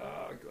like,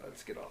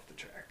 let's get off the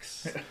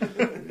tracks.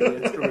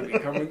 It's going to be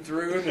coming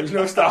through, and there's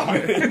no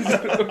stopping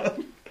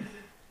it.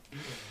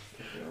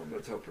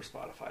 Let's hope her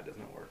Spotify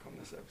doesn't work on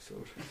this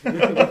episode.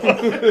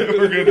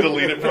 We're going to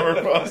delete it from our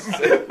process.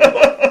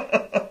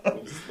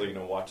 We'll just,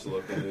 watch the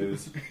local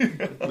news.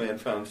 Man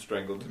found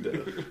strangled to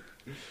death.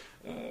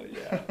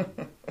 Yeah.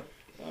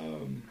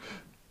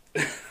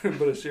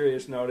 But a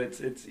serious note,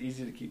 it's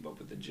easy to keep up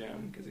with the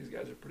gym because these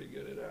guys are pretty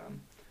good at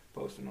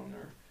posting on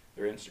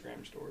their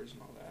Instagram stories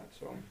and all that.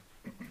 So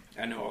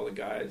I know all the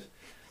guys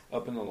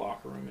up in the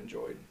locker room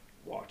enjoyed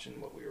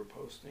watching what we were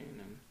posting,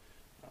 and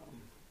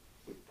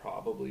we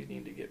probably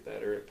need to get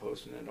better at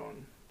posting it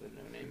on the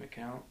No Name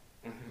account.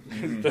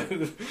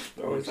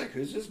 They're always like,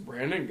 who's this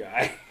Brandon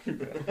guy? Trying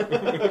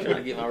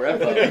to get my rep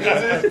up.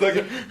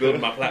 Building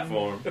my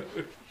platform.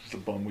 Just a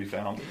bum we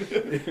found.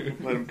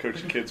 Let him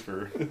coach kids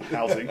for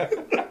housing.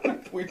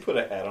 We put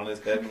a hat on his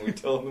head and we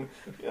told him,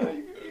 you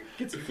can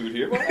get some food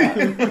here. Why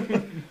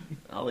not?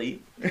 I'll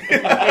eat.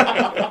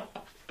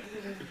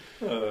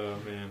 Oh,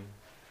 man.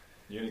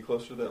 You any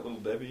closer to that Little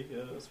Debbie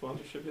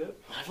sponsorship yet?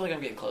 I feel like I'm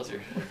getting closer.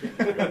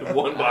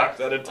 One box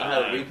at a I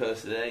had a time.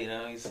 repost today,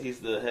 he's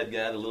the head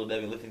guy of the Little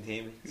Debbie lifting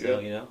team.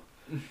 So,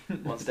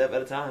 one step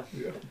at a time.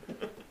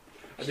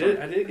 I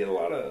did get a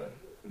lot of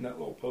in that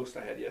little post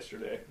I had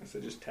yesterday. I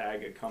said just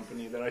tag a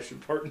company that I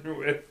should partner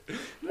with.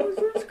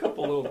 There's a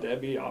couple little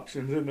Debbie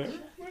options in there.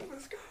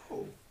 Let's go.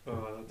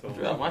 Oh, that's all.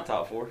 Threw out my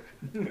top 4.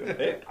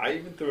 Hey, I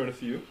even threw in a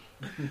few.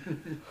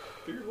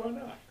 Figured why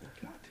not?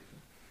 Got to.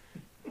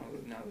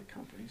 Now the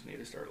companies need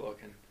to start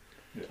looking.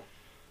 Yeah.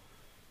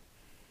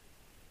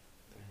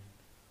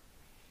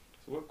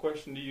 So what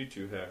question do you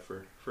two have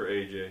for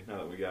AJ now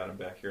that we got him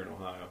back here in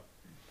Ohio?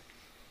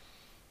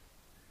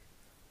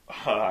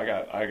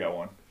 I got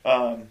one.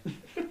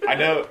 I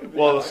know.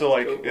 Well, so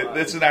like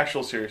it's an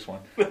actual serious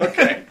one.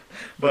 Okay,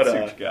 but Let's see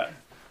what you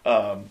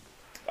got.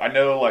 I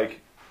know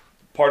like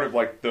part of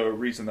like the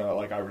reason that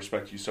like I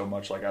respect you so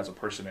much like as a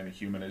person and a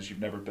human is you've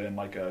never been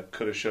like a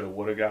coulda, shoulda,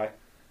 woulda guy.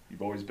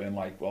 You've always been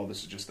like, well,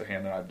 this is just the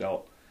hand that I've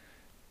dealt.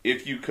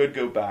 If you could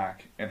go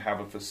back and have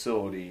a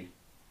facility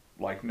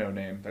like No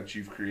Name that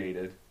you've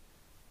created,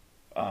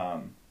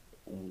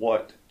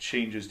 what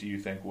changes do you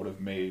think would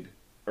have made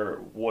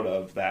or would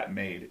have that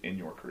made in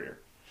your career?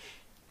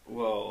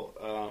 Well,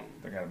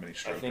 I got a mini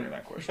stroke think- during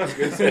that question. I was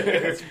gonna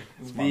say,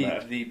 my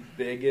bad. the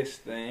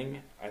biggest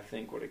thing I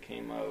think would have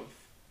came of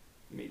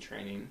me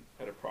training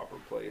at a proper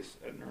place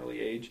at an early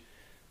age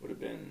would have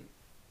been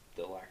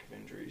the lack of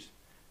injuries.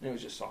 And it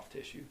was just soft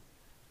tissue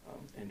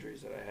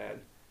injuries that I had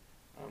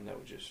that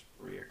would just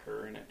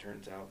reoccur. And it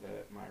turns out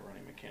that my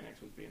running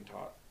mechanics was being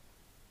taught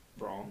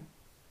wrong.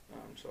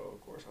 So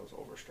of course I was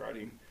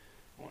overstriding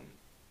on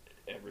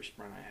every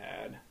sprint I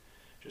had.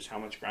 Just how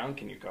much ground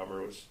can you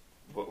cover was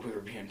what we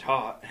were being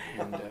taught,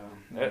 and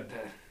that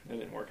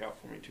didn't work out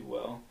for me too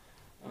well.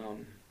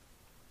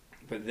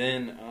 But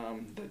then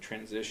the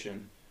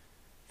transition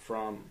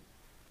from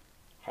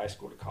high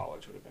school to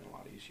college would have been a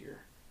lot easier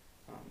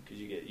because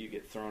you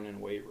get thrown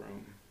in weight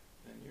room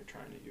and you're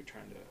trying to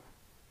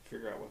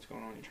figure out what's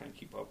going on. You're trying to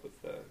keep up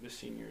with the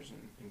seniors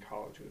in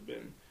college who have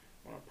been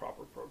on a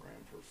proper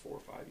program for 4 or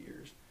 5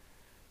 years.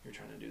 You're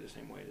trying to do the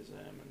same weight as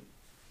them, and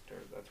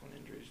that's when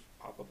injuries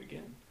pop up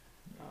again.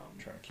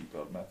 Trying to keep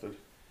up method.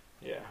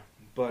 Yeah,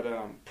 but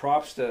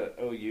props to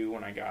OU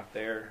when I got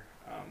there.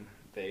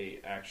 They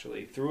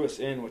actually threw us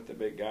in with the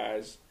big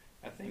guys,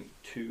 I think,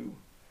 to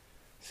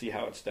see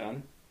how it's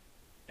done.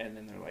 And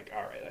then they're like,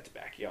 all right, let's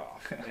back you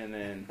off. And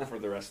then for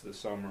the rest of the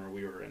summer,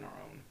 we were in our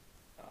own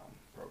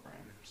program.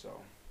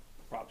 So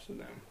props to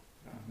them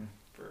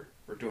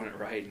for doing it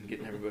right and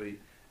getting everybody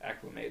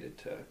acclimated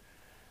to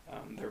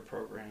their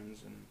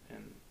programs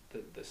and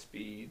the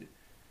speed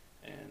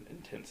and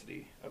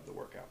intensity of the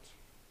workouts.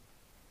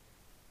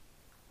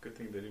 Good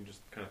thing they didn't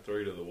just kind of throw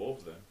you to the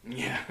wolves then.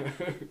 Yeah.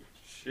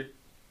 Shit.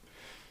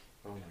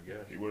 Oh my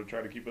gosh. He would have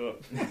tried to keep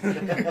up.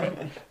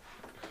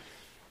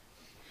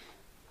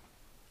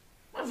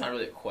 That's not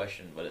really a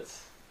question, but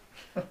it's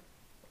for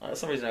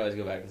some reason I always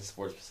go back to the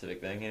sports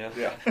specific thing, you know.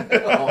 Yeah.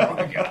 Oh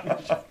my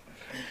gosh.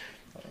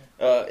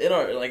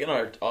 In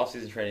our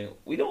off-season training,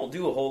 we don't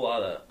do a whole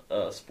lot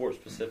of sports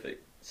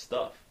specific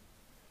stuff,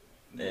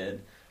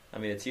 and I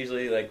mean it's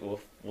usually like we'll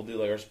do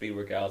like our speed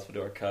workouts, we'll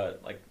do our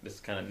cut, like this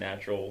kind of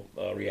natural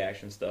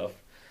reaction stuff.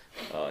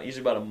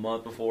 Usually about a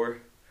month before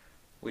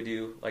we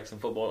do like some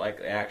football,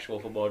 like actual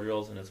football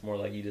drills, and it's more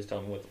like you just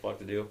tell me what the fuck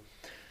to do.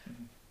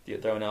 You're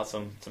throwing out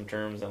some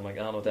terms, I'm like,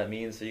 I don't know what that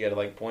means, so you got to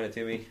like point it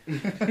to me.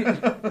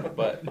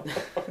 But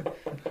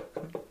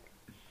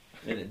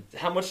and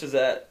how much does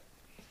that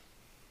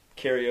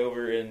carry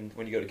over in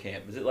when you go to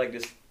camp? Is it like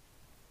just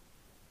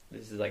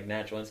this is like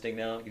natural instinct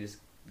now? You just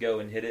go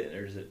and hit it,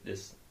 or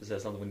is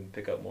that something we can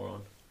pick up more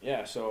on?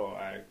 Yeah, so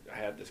I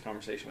had this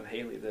conversation with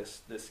Haley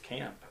this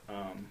camp,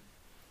 and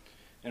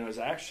it was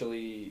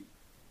actually,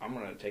 I'm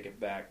going to take it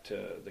back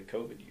to the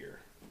COVID year.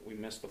 We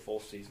missed the full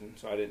season,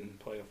 so I didn't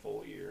play a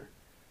full year.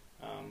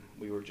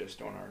 We were just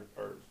doing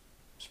our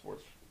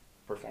sports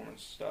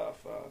performance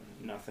stuff.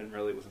 Nothing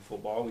really with the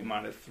football. We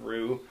might have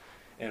threw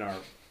in our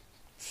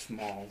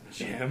small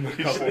gym a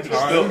couple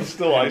times.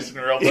 Still icing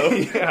her elbow.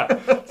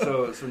 Yeah.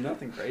 So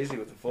nothing crazy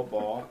with the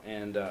football,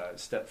 and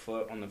stepped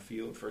foot on the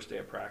field first day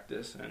of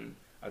practice, and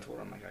I told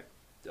her, I'm like,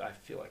 I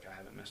feel like I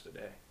haven't missed a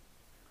day.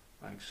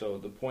 Like, so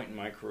the point in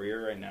my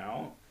career right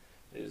now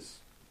is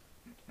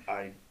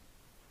I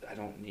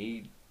don't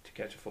need to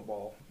catch a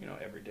football,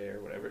 every day or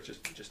whatever. It's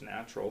just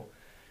natural.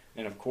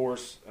 And of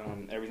course,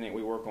 everything that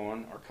we work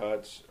on, our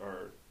cuts,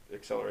 our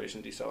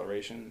acceleration,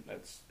 deceleration,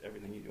 that's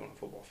everything you do on a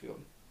football field.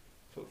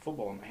 So the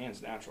football in my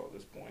hand's natural at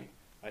this point.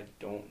 I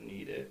don't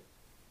need it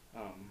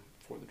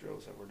for the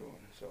drills that we're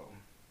doing. So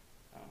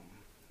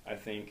I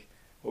think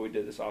what we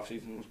did this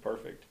offseason was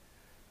perfect.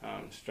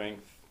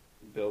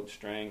 Build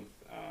strength,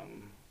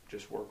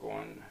 just work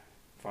on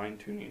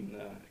fine-tuning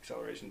the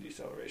acceleration,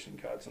 deceleration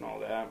cuts and all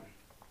that.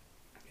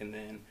 And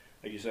then,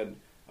 like you said,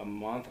 a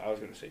month, I was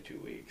going to say 2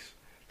 weeks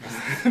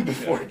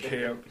before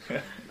camp.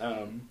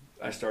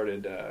 I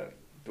started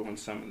doing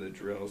some of the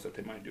drills that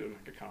they might do in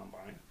like a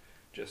combine,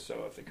 just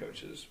so if the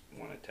coaches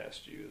want to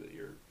test you that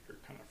you're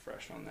kind of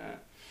fresh on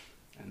that.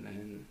 And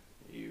then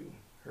you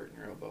hurting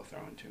your elbow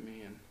throwing to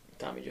me, and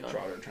Tommy John.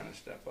 Trotter trying to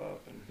step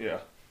up. And Yeah.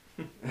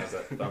 How's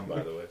that thumb,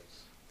 by the way?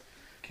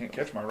 Can't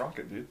catch my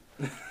rocket, dude.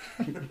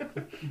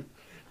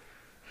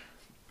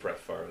 Breath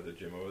fire at the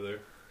gym over there.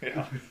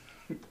 Yeah.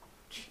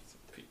 Jeez,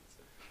 Pete.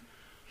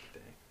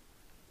 Dang.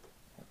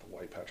 Like the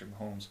white Patrick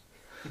Mahomes.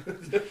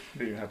 Didn't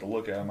even have to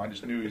look at him. I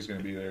just knew he was going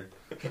to be there.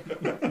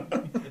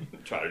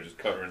 Try to just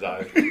cover his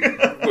eyes.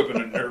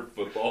 Whipping a Nerf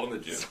football in the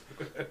gym.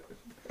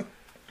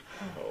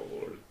 Oh,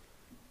 Lord.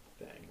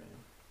 Dang,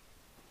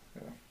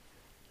 man.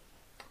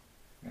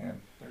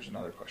 Man, there's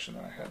another question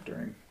that I had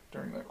during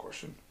that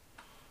question.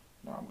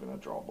 Now I'm going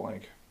to draw a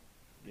blank.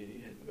 Did he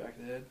hit in the back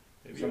of the head?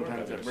 Maybe you are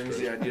Sometimes having that a brings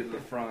stroke. the idea to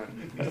the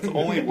front. That's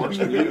only works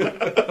for you.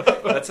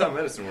 That's how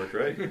medicine works,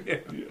 right?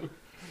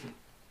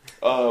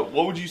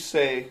 What would you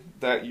say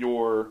that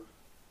your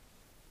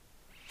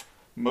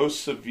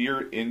most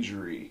severe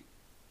injury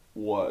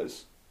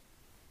was,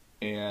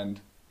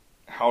 and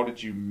how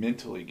did you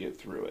mentally get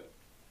through it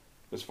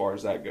as far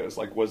as that goes?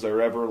 Like, was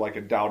there ever like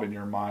a doubt in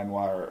your mind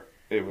where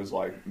it was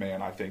like,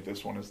 man, I think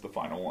this one is the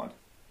final one?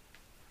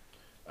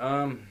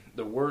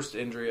 The worst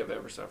injury I've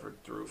ever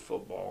suffered through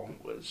football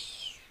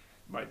was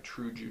my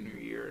true junior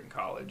year in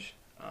college.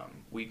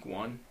 Week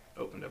 1,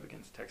 opened up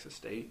against Texas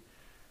State.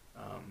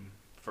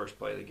 First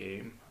play of the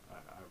game, I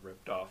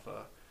ripped off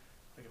a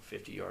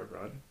 50-yard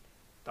run.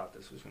 Thought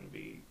this was going to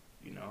be,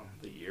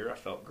 the year. I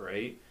felt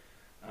great.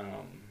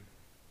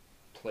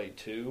 Play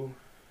 2,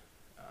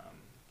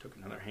 took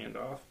another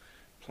handoff,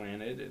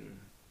 planted, and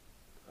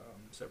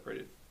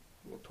separated,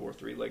 tore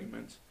 3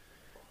 ligaments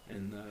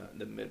in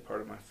the mid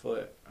part of my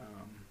foot.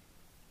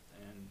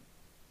 And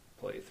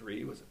play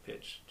 3 was a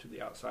pitch to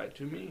the outside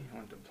to me. I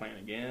went to plant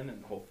again,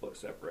 and the whole foot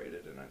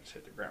separated, and I just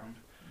hit the ground.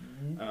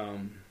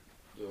 Mm-hmm.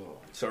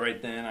 So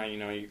right then,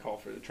 you call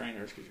for the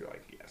trainers because you're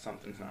like, yeah,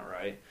 something's not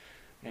right.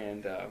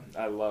 And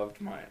I loved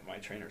my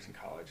trainers in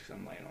college because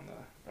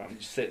I'm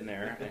just sitting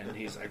there, and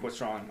he's like, "What's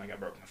wrong?" I'm like, "I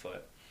broke my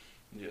foot."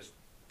 Just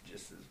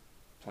as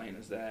plain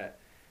as that.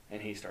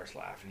 And he starts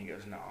laughing. He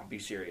goes, "No, be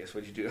serious.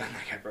 What'd you do?" I'm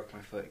like, "I broke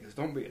my foot." He goes,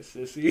 "Don't be a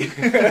sissy."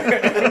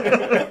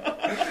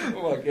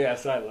 I'm like,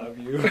 "Yes, I love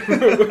you."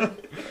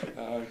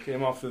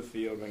 Came off the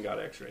field and got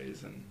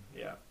x-rays, and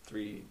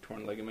 3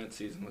 torn ligaments.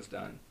 Season was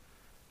done.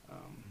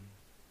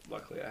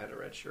 Luckily, I had a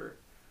red shirt.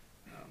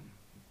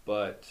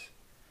 But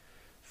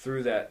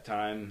through that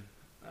time,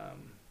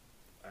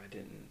 I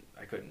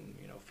couldn't,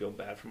 feel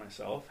bad for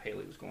myself.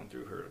 Haley was going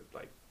through her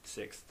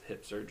 6th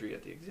hip surgery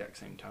at the exact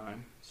same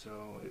time,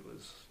 so it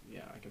was,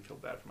 I can feel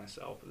bad for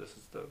myself. But this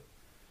is the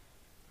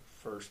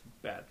first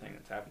bad thing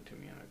that's happened to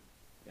me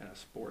in a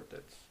sport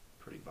that's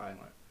pretty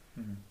violent.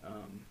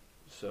 Mm-hmm.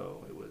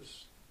 So it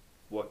was,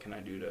 what can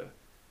I do to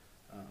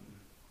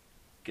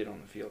get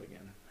on the field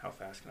again? How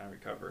fast can I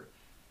recover?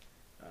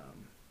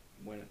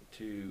 Went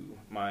to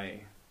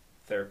my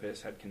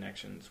therapist, had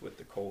connections with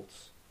the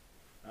Colts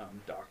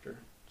doctor,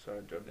 so I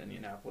drove to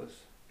Indianapolis,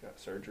 got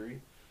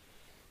surgery,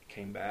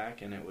 came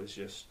back, and it was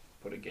just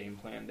put a game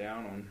plan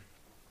down on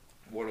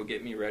what will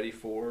get me ready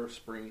for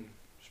spring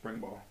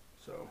ball.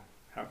 So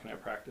how can I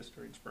practice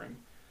during spring?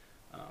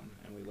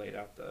 And we laid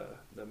out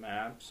the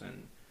maps,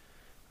 and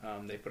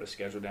they put a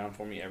schedule down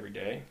for me every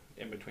day,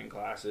 in between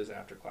classes,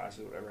 after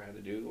classes, whatever I had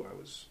to do. I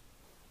was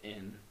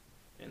in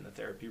the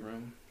therapy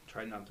room.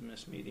 Tried not to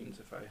miss meetings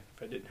if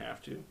I didn't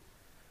have to.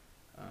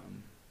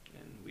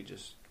 And we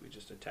just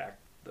attacked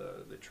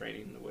the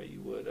training the way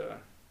you would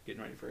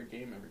getting ready for a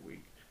game every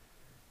week.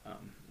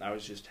 I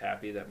was just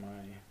happy that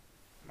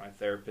my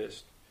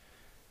therapist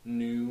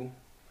knew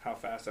how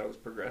fast I was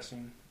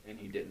progressing, and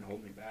he didn't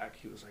hold me back.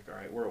 He was like, "All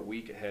right, we're a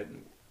week ahead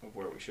of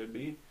where we should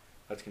be.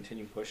 Let's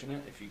continue pushing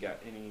it. If you got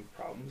any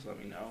problems, let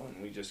me know."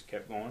 And we just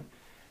kept going.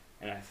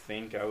 And I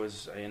think I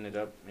ended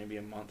up maybe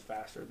a month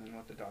faster than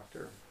what the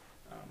doctor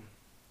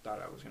thought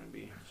I was going to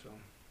be. So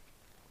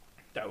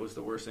that was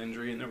the worst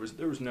injury, and there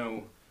was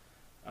no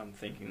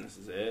thinking this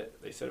is it.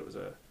 They said it was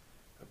a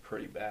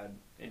pretty bad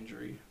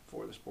injury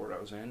for the sport I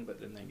was in, but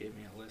then they gave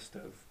me a list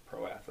of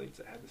pro athletes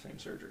that had the same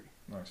surgery.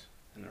 Nice.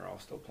 And they're all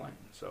still playing.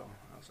 So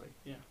I was like,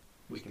 yeah,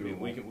 we It's can be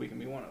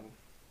one of them.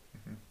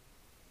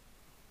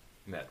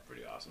 Mm-hmm. That's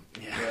pretty awesome.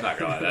 Yeah. Not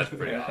gonna lie, that's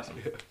pretty awesome.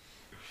 Yeah.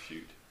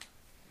 Shoot.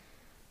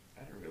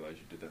 I didn't realize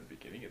you did that at the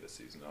beginning of the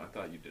season, though. I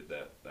thought you did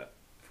that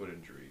foot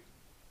injury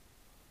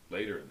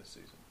later in the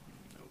season.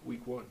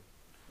 Week 1.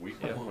 Week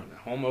Yeah, 1.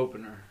 home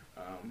opener.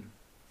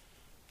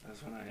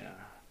 That's when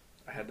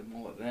I had the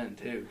mullet then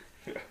too.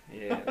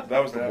 Yeah.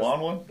 That was the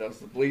blonde one? That was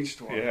the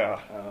bleached one. Yeah.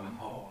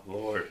 Oh,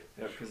 Lord.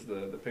 Yeah, because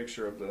the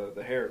picture of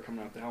the hair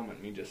coming out the helmet,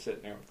 and me just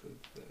sitting there with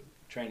the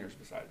trainers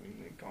beside me,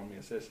 and they called me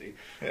a sissy.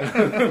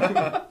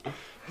 Yeah.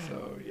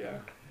 So yeah,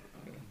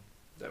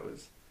 that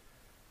was.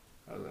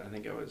 I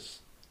think I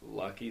was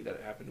lucky that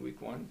it happened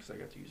week 1 because I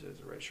got to use it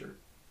as a red shirt.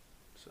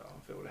 So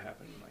if it would have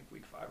happened in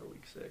week 5 or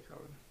week 6, I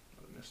would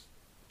have missed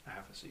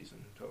half a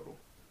season total.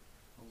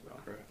 So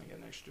I think I got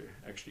an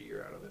extra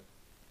year out of it.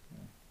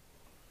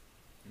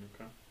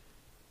 Okay.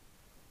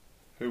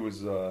 Who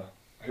was the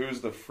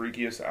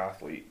freakiest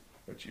athlete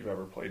that you've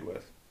ever played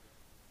with,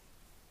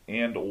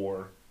 and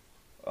or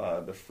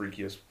the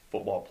freakiest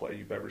football play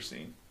you've ever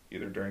seen,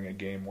 either during a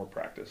game or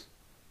practice?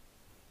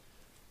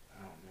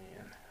 Oh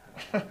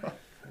man,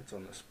 that's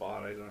on the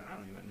spot. I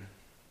don't even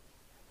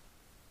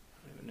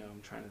even know.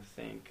 I'm trying to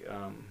think.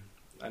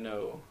 I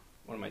know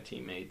one of my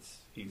teammates,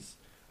 he's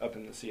up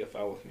in the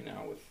CFL with me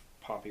now with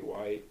Poppy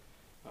White.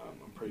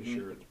 I'm pretty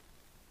sure the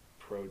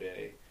pro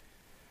day,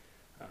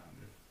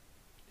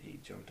 he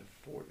jumped to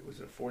 40. Was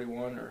it a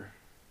 41 or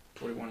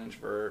 41-inch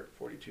vert,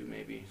 42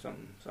 maybe,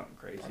 something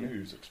crazy. I knew he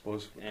was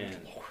explosive. And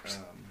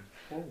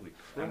Holy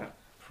I'm crap.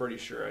 pretty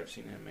sure I've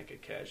seen him make a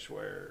catch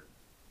where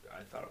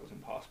I thought it was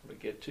impossible to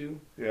get to.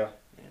 Yeah.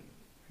 And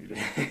He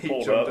just he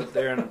pulled jumped up. up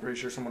there, and I'm pretty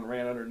sure someone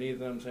ran underneath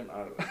him. Same, I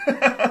don't know.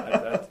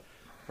 That's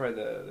probably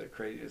the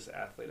craziest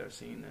athlete I've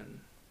seen. And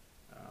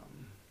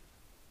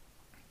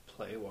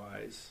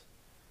play-wise,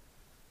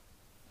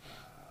 I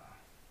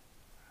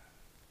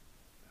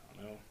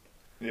don't know.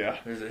 Yeah.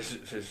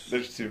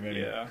 There's too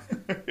many. Yeah.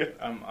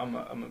 I'm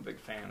a big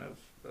fan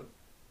of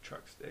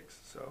truck sticks.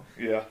 So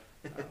Yeah.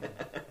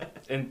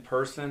 in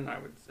person, I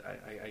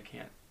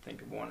can't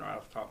think of one right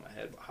off the top of my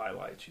head. But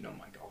highlights,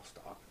 Mike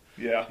Allstock.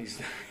 Yeah.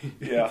 He's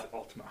Yeah. the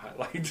ultimate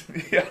highlight.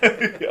 Yeah.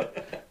 Yeah.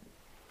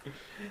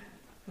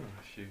 Oh,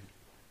 shoot.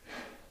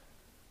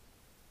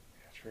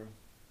 Yeah, true.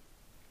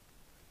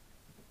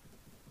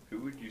 Who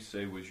would you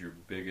say was your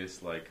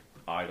biggest like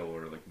idol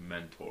or like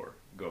mentor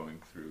going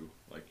through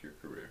like your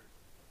career?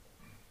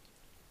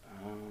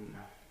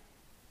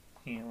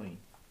 Haley.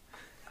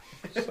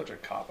 Such a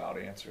cop-out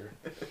answer.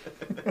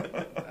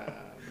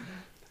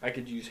 I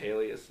could use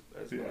Haley as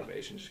Yeah.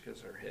 motivation just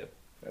because her hip.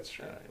 That's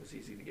true. It was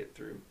easy to get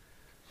through.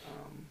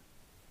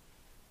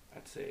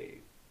 I'd say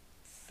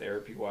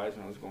therapy-wise,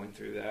 when I was going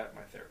through that,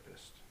 my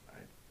therapist, I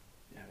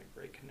had a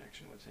great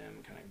connection with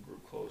him, kind of grew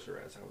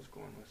closer as I was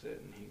going with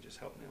it, and he just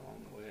helped me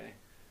along the way.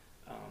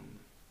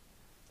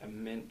 A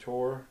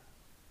mentor,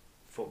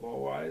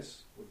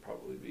 football-wise, would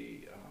probably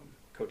be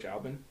Coach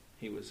Albin.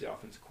 He was the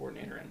offensive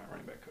coordinator and my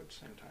running back coach at the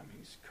same time.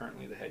 He's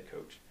currently the head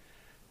coach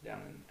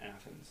down in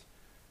Athens.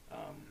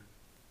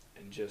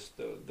 And just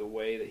the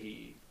way that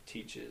he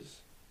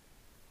teaches,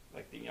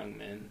 like the young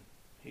men,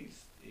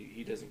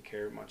 he doesn't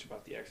care much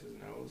about the X's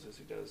and O's as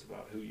he does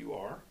about who you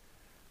are.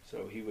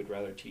 So he would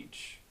rather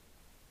teach,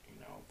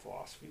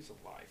 philosophies of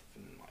life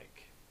and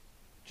like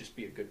just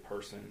be a good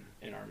person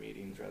in our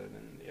meetings rather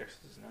than the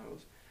X's and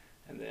O's.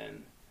 And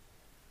then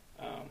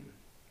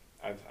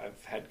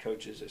I've had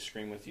coaches that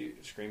scream at you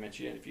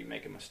if you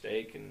make a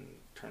mistake, and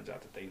it turns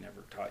out that they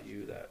never taught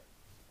you that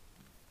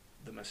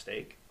the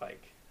mistake,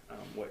 like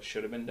what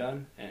should have been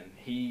done. And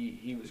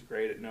he was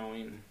great at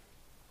knowing,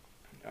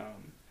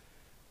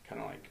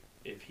 kind of like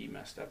if he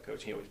messed up,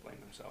 coach, he always blamed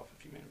himself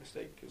if you made a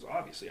mistake because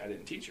obviously I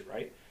didn't teach it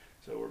right,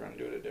 so we're going to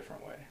do it a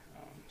different way.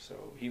 So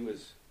he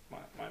was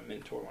my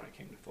mentor when it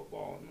came to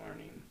football and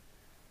learning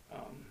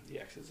the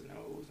X's and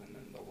O's and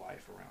then the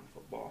life around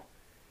football.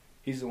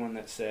 He's the one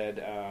that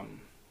said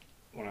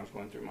when I was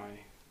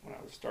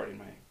starting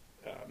my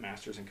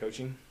master's in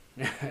coaching,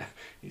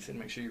 he said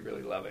make sure you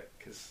really love it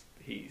because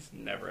he's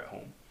never at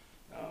home.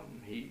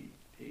 He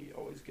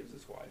always gives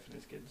his wife and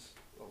his kids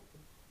a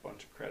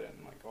bunch of credit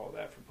and like all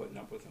that for putting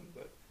up with him,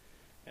 but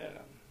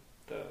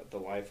the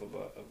life of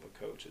a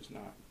coach is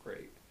not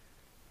great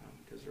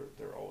because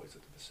they're always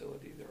at the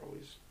facility. They're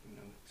always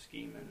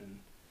scheming and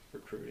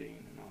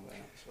recruiting and all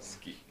that. So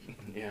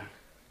Scheming. yeah.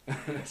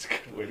 That's a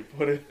good way to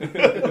put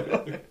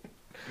it.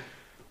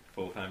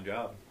 Full-time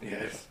job.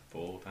 Yes.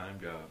 Full-time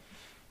job.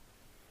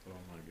 Oh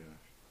my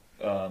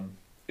gosh.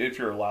 If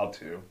you're allowed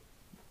to,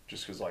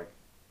 just because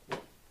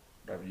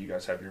you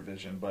guys have your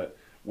vision, but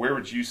where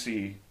would you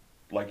see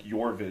like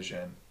your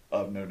vision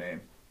of No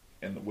Name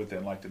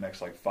within like the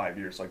next 5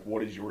 years? Like,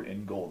 what is your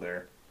end goal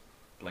there?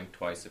 Blink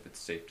twice if it's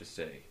safe to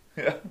say.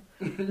 Yeah.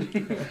 I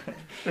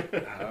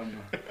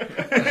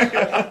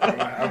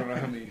don't know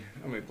how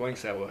many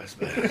blanks that was,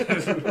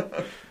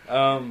 but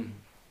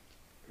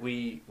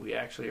we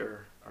actually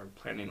are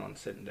planning on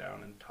sitting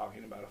down and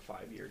talking about a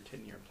 5-year,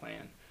 10-year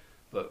plan.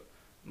 But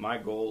my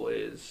goal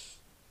is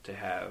to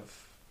have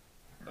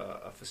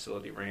a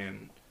facility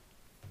ran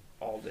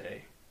all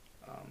day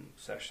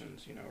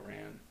sessions.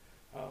 Ran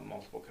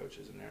multiple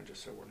coaches in there,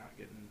 just so we're not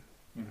getting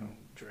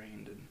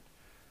drained and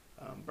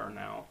burnt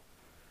out.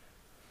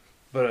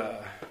 But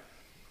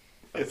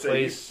a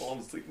place falling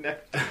asleep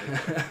next.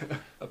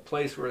 a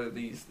place where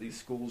these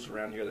schools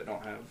around here that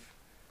don't have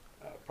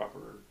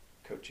proper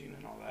coaching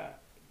and all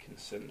that can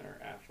send their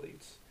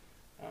athletes,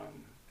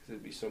 because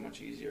it'd be so much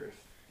easier if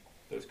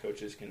those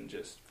coaches can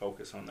just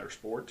focus on their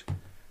sport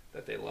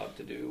that they love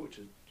to do, which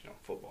is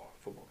football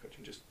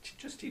coaching.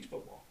 Just teach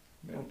football.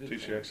 Yeah, Don't do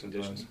teach the the X's and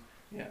O's. conditions.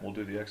 Yeah. We'll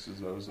do the X's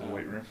and O's in the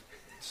weight room.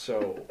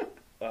 So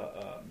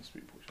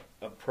Speed push-up.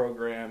 a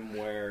program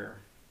where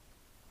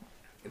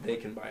they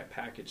can buy a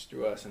package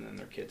through us, and then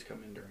their kids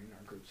come in during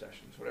our group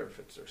sessions, whatever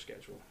fits their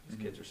schedule. These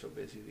kids are so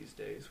busy these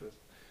days with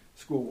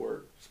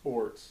schoolwork,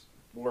 sports,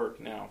 work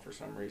now for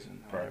some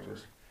reason.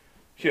 Practice.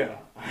 Yeah,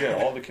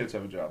 all the kids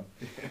have a job.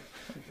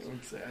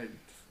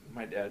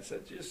 My dad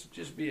said,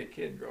 just be a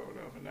kid growing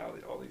up, and now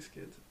all these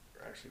kids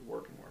are actually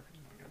working.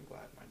 I'm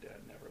glad my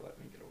dad never let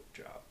me get a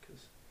job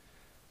because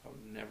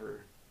I've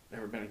never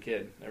been a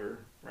kid, never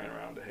ran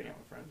around to hang out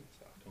with friends and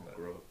stuff. Don't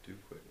grow up too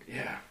quick.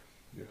 Yeah.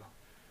 Yeah.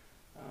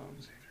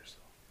 Save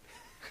yourself.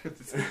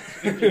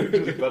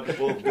 You're about to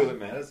pull Billy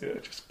Madison.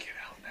 Yeah, just get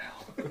out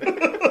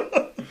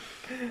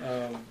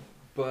now.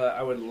 But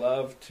I would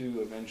love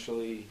to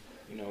eventually,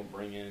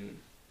 bring in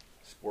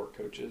sport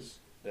coaches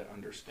that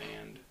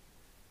understand,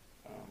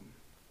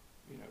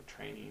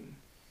 training.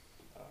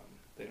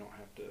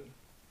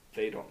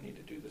 They don't need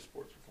to do the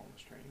sports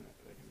performance training.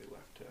 That can be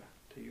left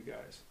to you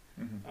guys.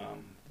 Mm-hmm.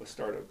 Let's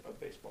start a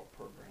baseball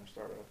program,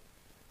 start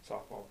a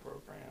softball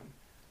program,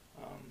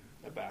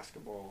 a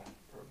basketball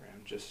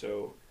program, just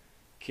so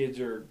kids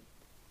are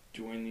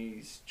doing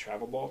these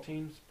travel ball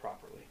teams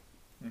properly.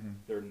 Mm-hmm.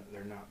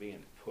 They're not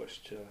being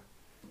pushed to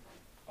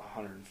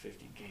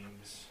 150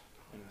 games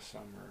in the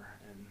summer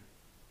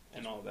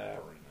and all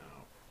that.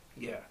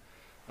 Yeah.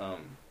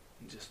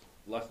 Just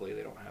luckily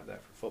they don't have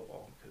that for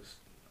football, because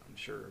I'm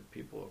sure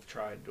people have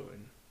tried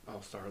doing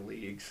all-star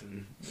leagues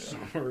and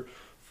summer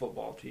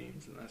football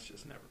teams, and that's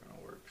just never going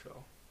to work. So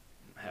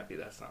I'm happy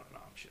that's not an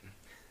option.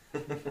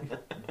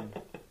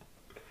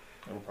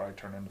 It'll probably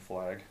turn into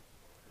flag.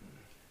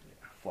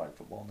 Yeah. Flag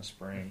football in the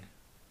spring.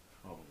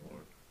 Oh,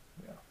 Lord.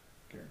 Yeah,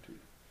 guaranteed.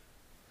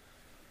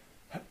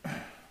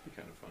 Be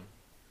kind of fun.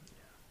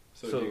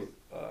 So, So do you,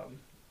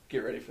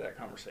 get ready for that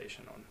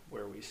conversation on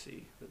where we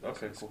see the business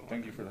Okay, cool. going.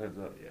 Thank you for the heads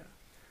up. Yeah.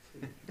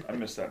 I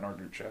missed that in our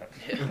group chat.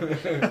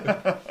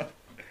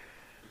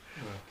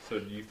 so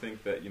do you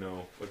think that,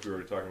 like we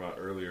were talking about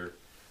earlier,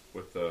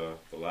 with the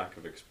lack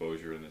of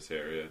exposure in this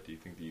area, do you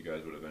think that you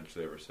guys would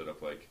eventually ever set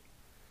up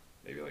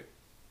maybe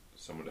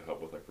someone to help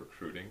with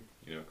recruiting,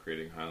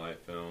 creating highlight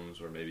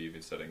films, or maybe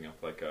even setting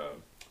up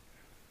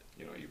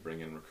you bring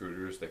in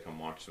recruiters, they come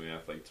watch some of the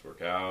athletes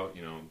work out,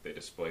 they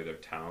display their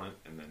talent,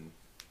 and then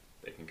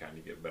they can kind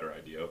of get a better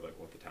idea of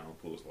what the talent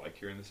pool is like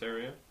here in this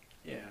area?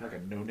 Yeah. Like a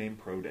no-name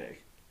pro day.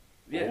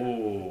 Yeah.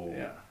 Oh.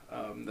 Yeah.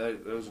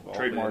 Those have all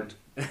Trademarked.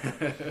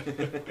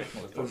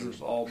 Those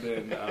have all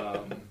been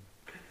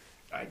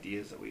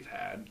ideas that we've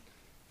had,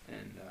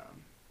 and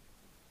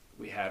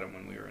we had them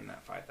when we were in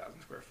that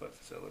 5,000 square foot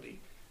facility,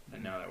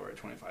 and now that we're at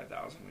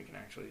 25,000, we can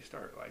actually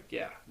start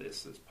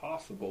this is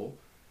possible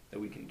that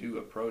we can do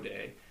a pro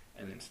day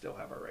and then still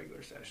have our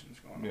regular sessions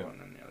going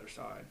on the other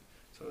side.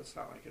 So it's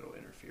not like it'll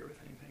interfere with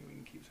anything. We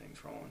can keep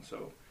things rolling.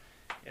 So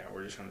yeah,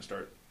 we're just going to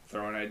start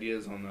throwing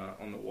ideas on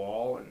the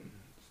wall and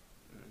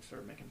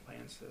start making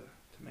plans to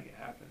make it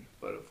happen.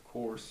 But of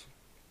course,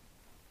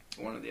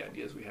 one of the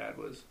ideas we had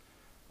was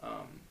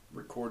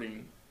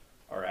recording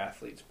our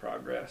athletes'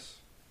 progress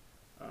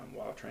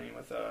while training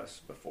with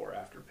us, before,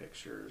 after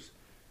pictures,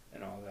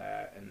 and all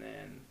that, and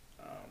then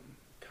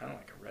kind of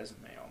like a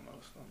resume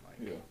almost on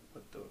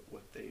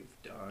what they've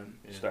done.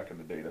 Stacking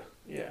the data.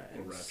 Yeah,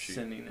 and rap sheet.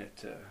 sending it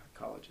to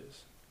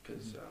colleges,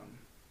 because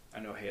I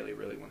know Haley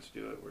really wants to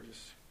do it. We're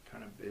just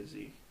kind of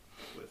busy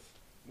with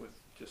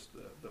just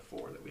the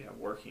four that we have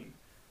working,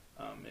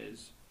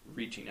 is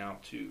reaching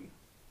out to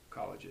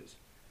colleges,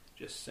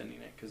 just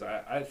sending it, because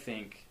I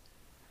think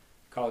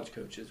college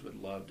coaches would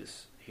love to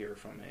hear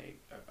from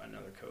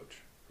another coach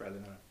rather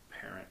than a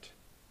parent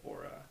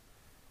or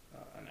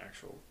an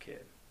actual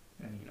kid.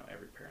 And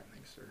every parent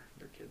thinks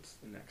their kid's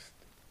the next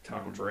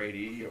Tom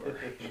Brady, or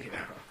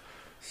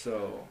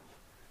So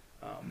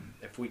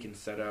if we can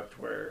set up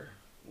where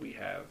we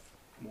have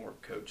more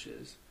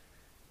coaches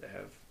that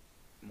have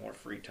more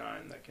free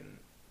time that can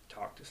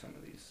talk to some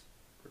of these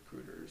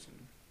recruiters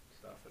and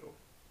stuff, it'll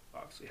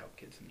obviously help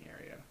kids in the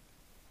area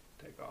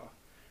take off.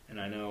 And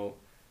I know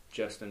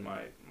just in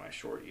my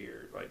short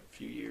year,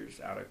 few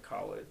years out of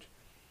college,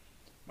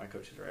 my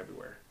coaches are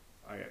everywhere.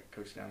 I got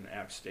coaches down in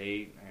App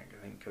State.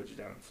 I think coaches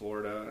down in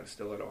Florida,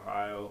 still at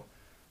Ohio,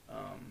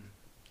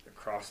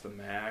 across the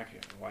MAC,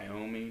 in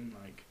Wyoming.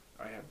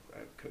 I have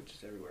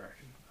coaches everywhere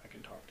I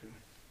can talk to.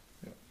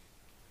 Yep.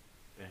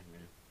 Dang,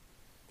 man.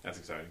 That's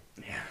exciting.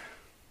 Yeah.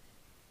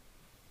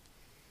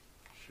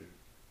 Shoot.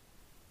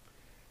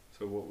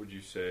 So what would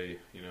you say,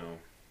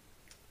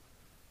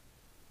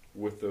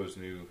 with those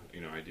new,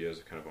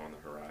 ideas kind of on the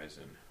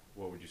horizon,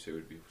 what would you say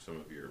would be some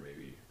of your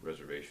maybe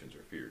reservations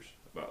or fears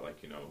about,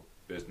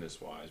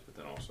 business-wise, but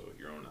then also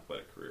your own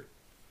athletic career?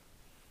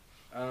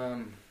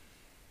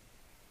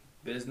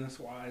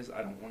 Business-wise,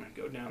 I don't want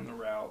to go down the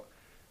route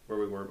where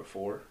we were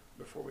before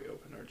we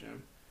opened our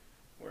gym,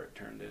 where it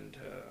turned into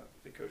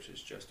the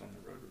coaches just on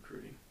the road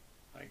recruiting,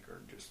 or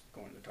just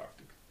going to talk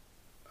to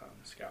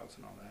scouts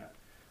and all that.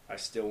 I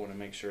still want to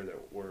make sure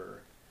that we're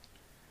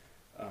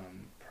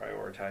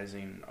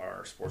prioritizing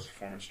our sports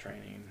performance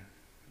training,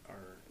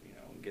 or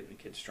getting the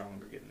kids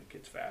stronger, getting the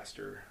kids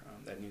faster.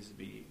 That needs to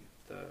be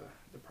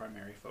the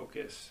primary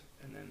focus,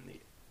 and then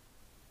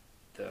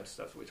the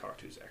stuff that we talk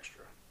to is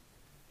extra.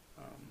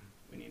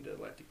 We need to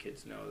let the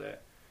kids know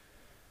that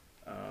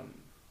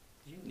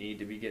you need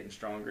to be getting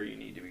stronger, you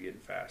need to be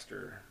getting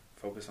faster.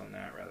 Focus on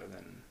that rather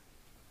than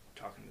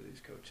talking to these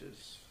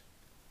coaches,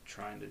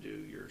 trying to do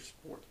your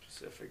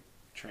sport-specific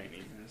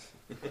training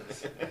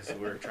as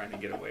we're trying to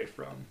get away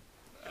from.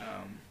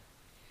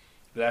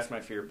 But that's my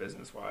fear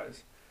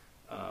business-wise.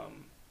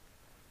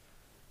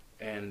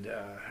 And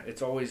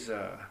it's always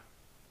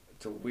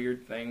it's a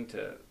weird thing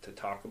to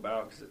talk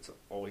about, because it's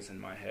always in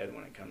my head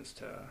when it comes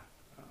to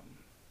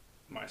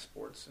my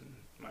sports and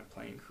my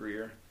playing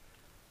career.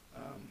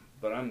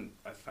 But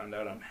I found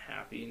out I'm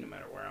happy no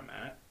matter where I'm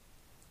at.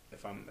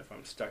 If I'm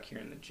stuck here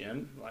in the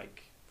gym,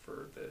 like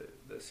for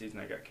the season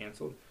that got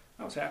canceled,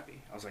 I was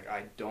happy. I was like,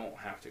 I don't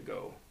have to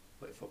go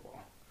play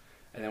football.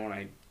 And then when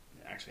I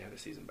actually had the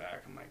season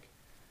back, I'm like,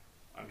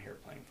 I'm here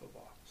playing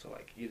football. So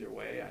like either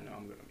way, I know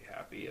I'm going to be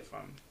happy. If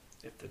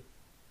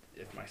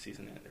my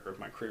season or if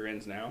my career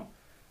ends now,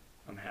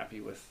 I'm happy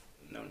with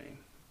no name,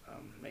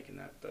 making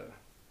that the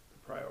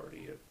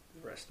priority of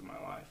the rest of my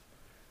life.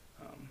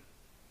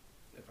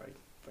 If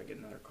I get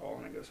another call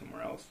and I go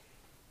somewhere else,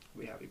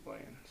 I'll be happy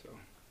playing. So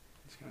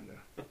it's kind of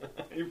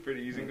You're a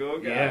pretty easy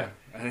going guy. yeah.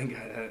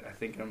 I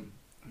think I'm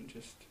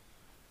just,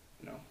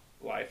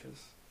 life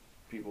is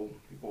people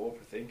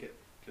overthink it.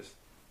 Just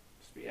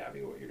be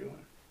happy with what you're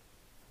doing.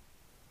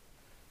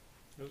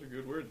 Those are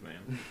good words,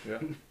 man. Yeah.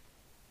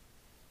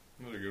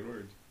 Those are good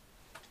words.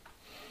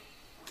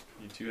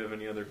 You two have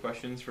any other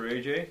questions for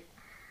AJ?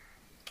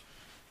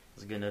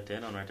 That's a good note to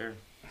end on right there.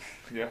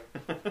 Yeah.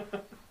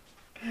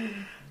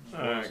 All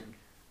right.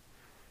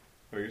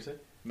 What were you gonna say?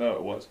 No,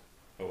 it was.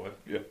 Oh, what?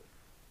 It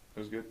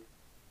was good.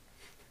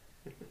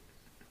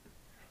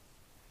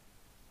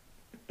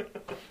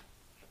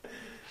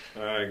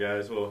 All right,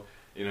 guys. Well,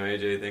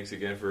 AJ, thanks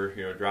again for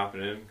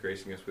dropping in,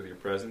 gracing us with your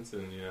presence,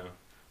 and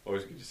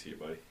always good to see you,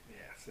 buddy.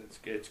 Yes,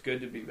 it's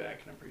good to be back,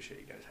 and I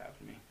appreciate you guys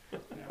having me.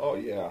 Oh,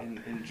 yeah. And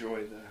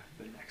enjoy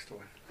the next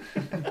one.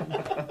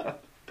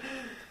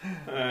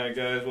 All right,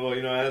 guys. Well,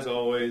 as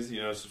always,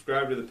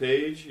 subscribe to the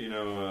page.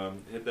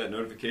 Hit that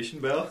notification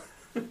bell.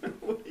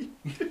 What are you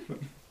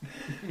doing?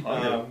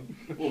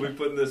 We'll be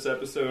putting this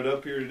episode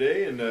up here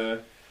today, and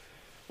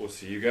we'll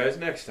see you guys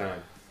next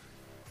time.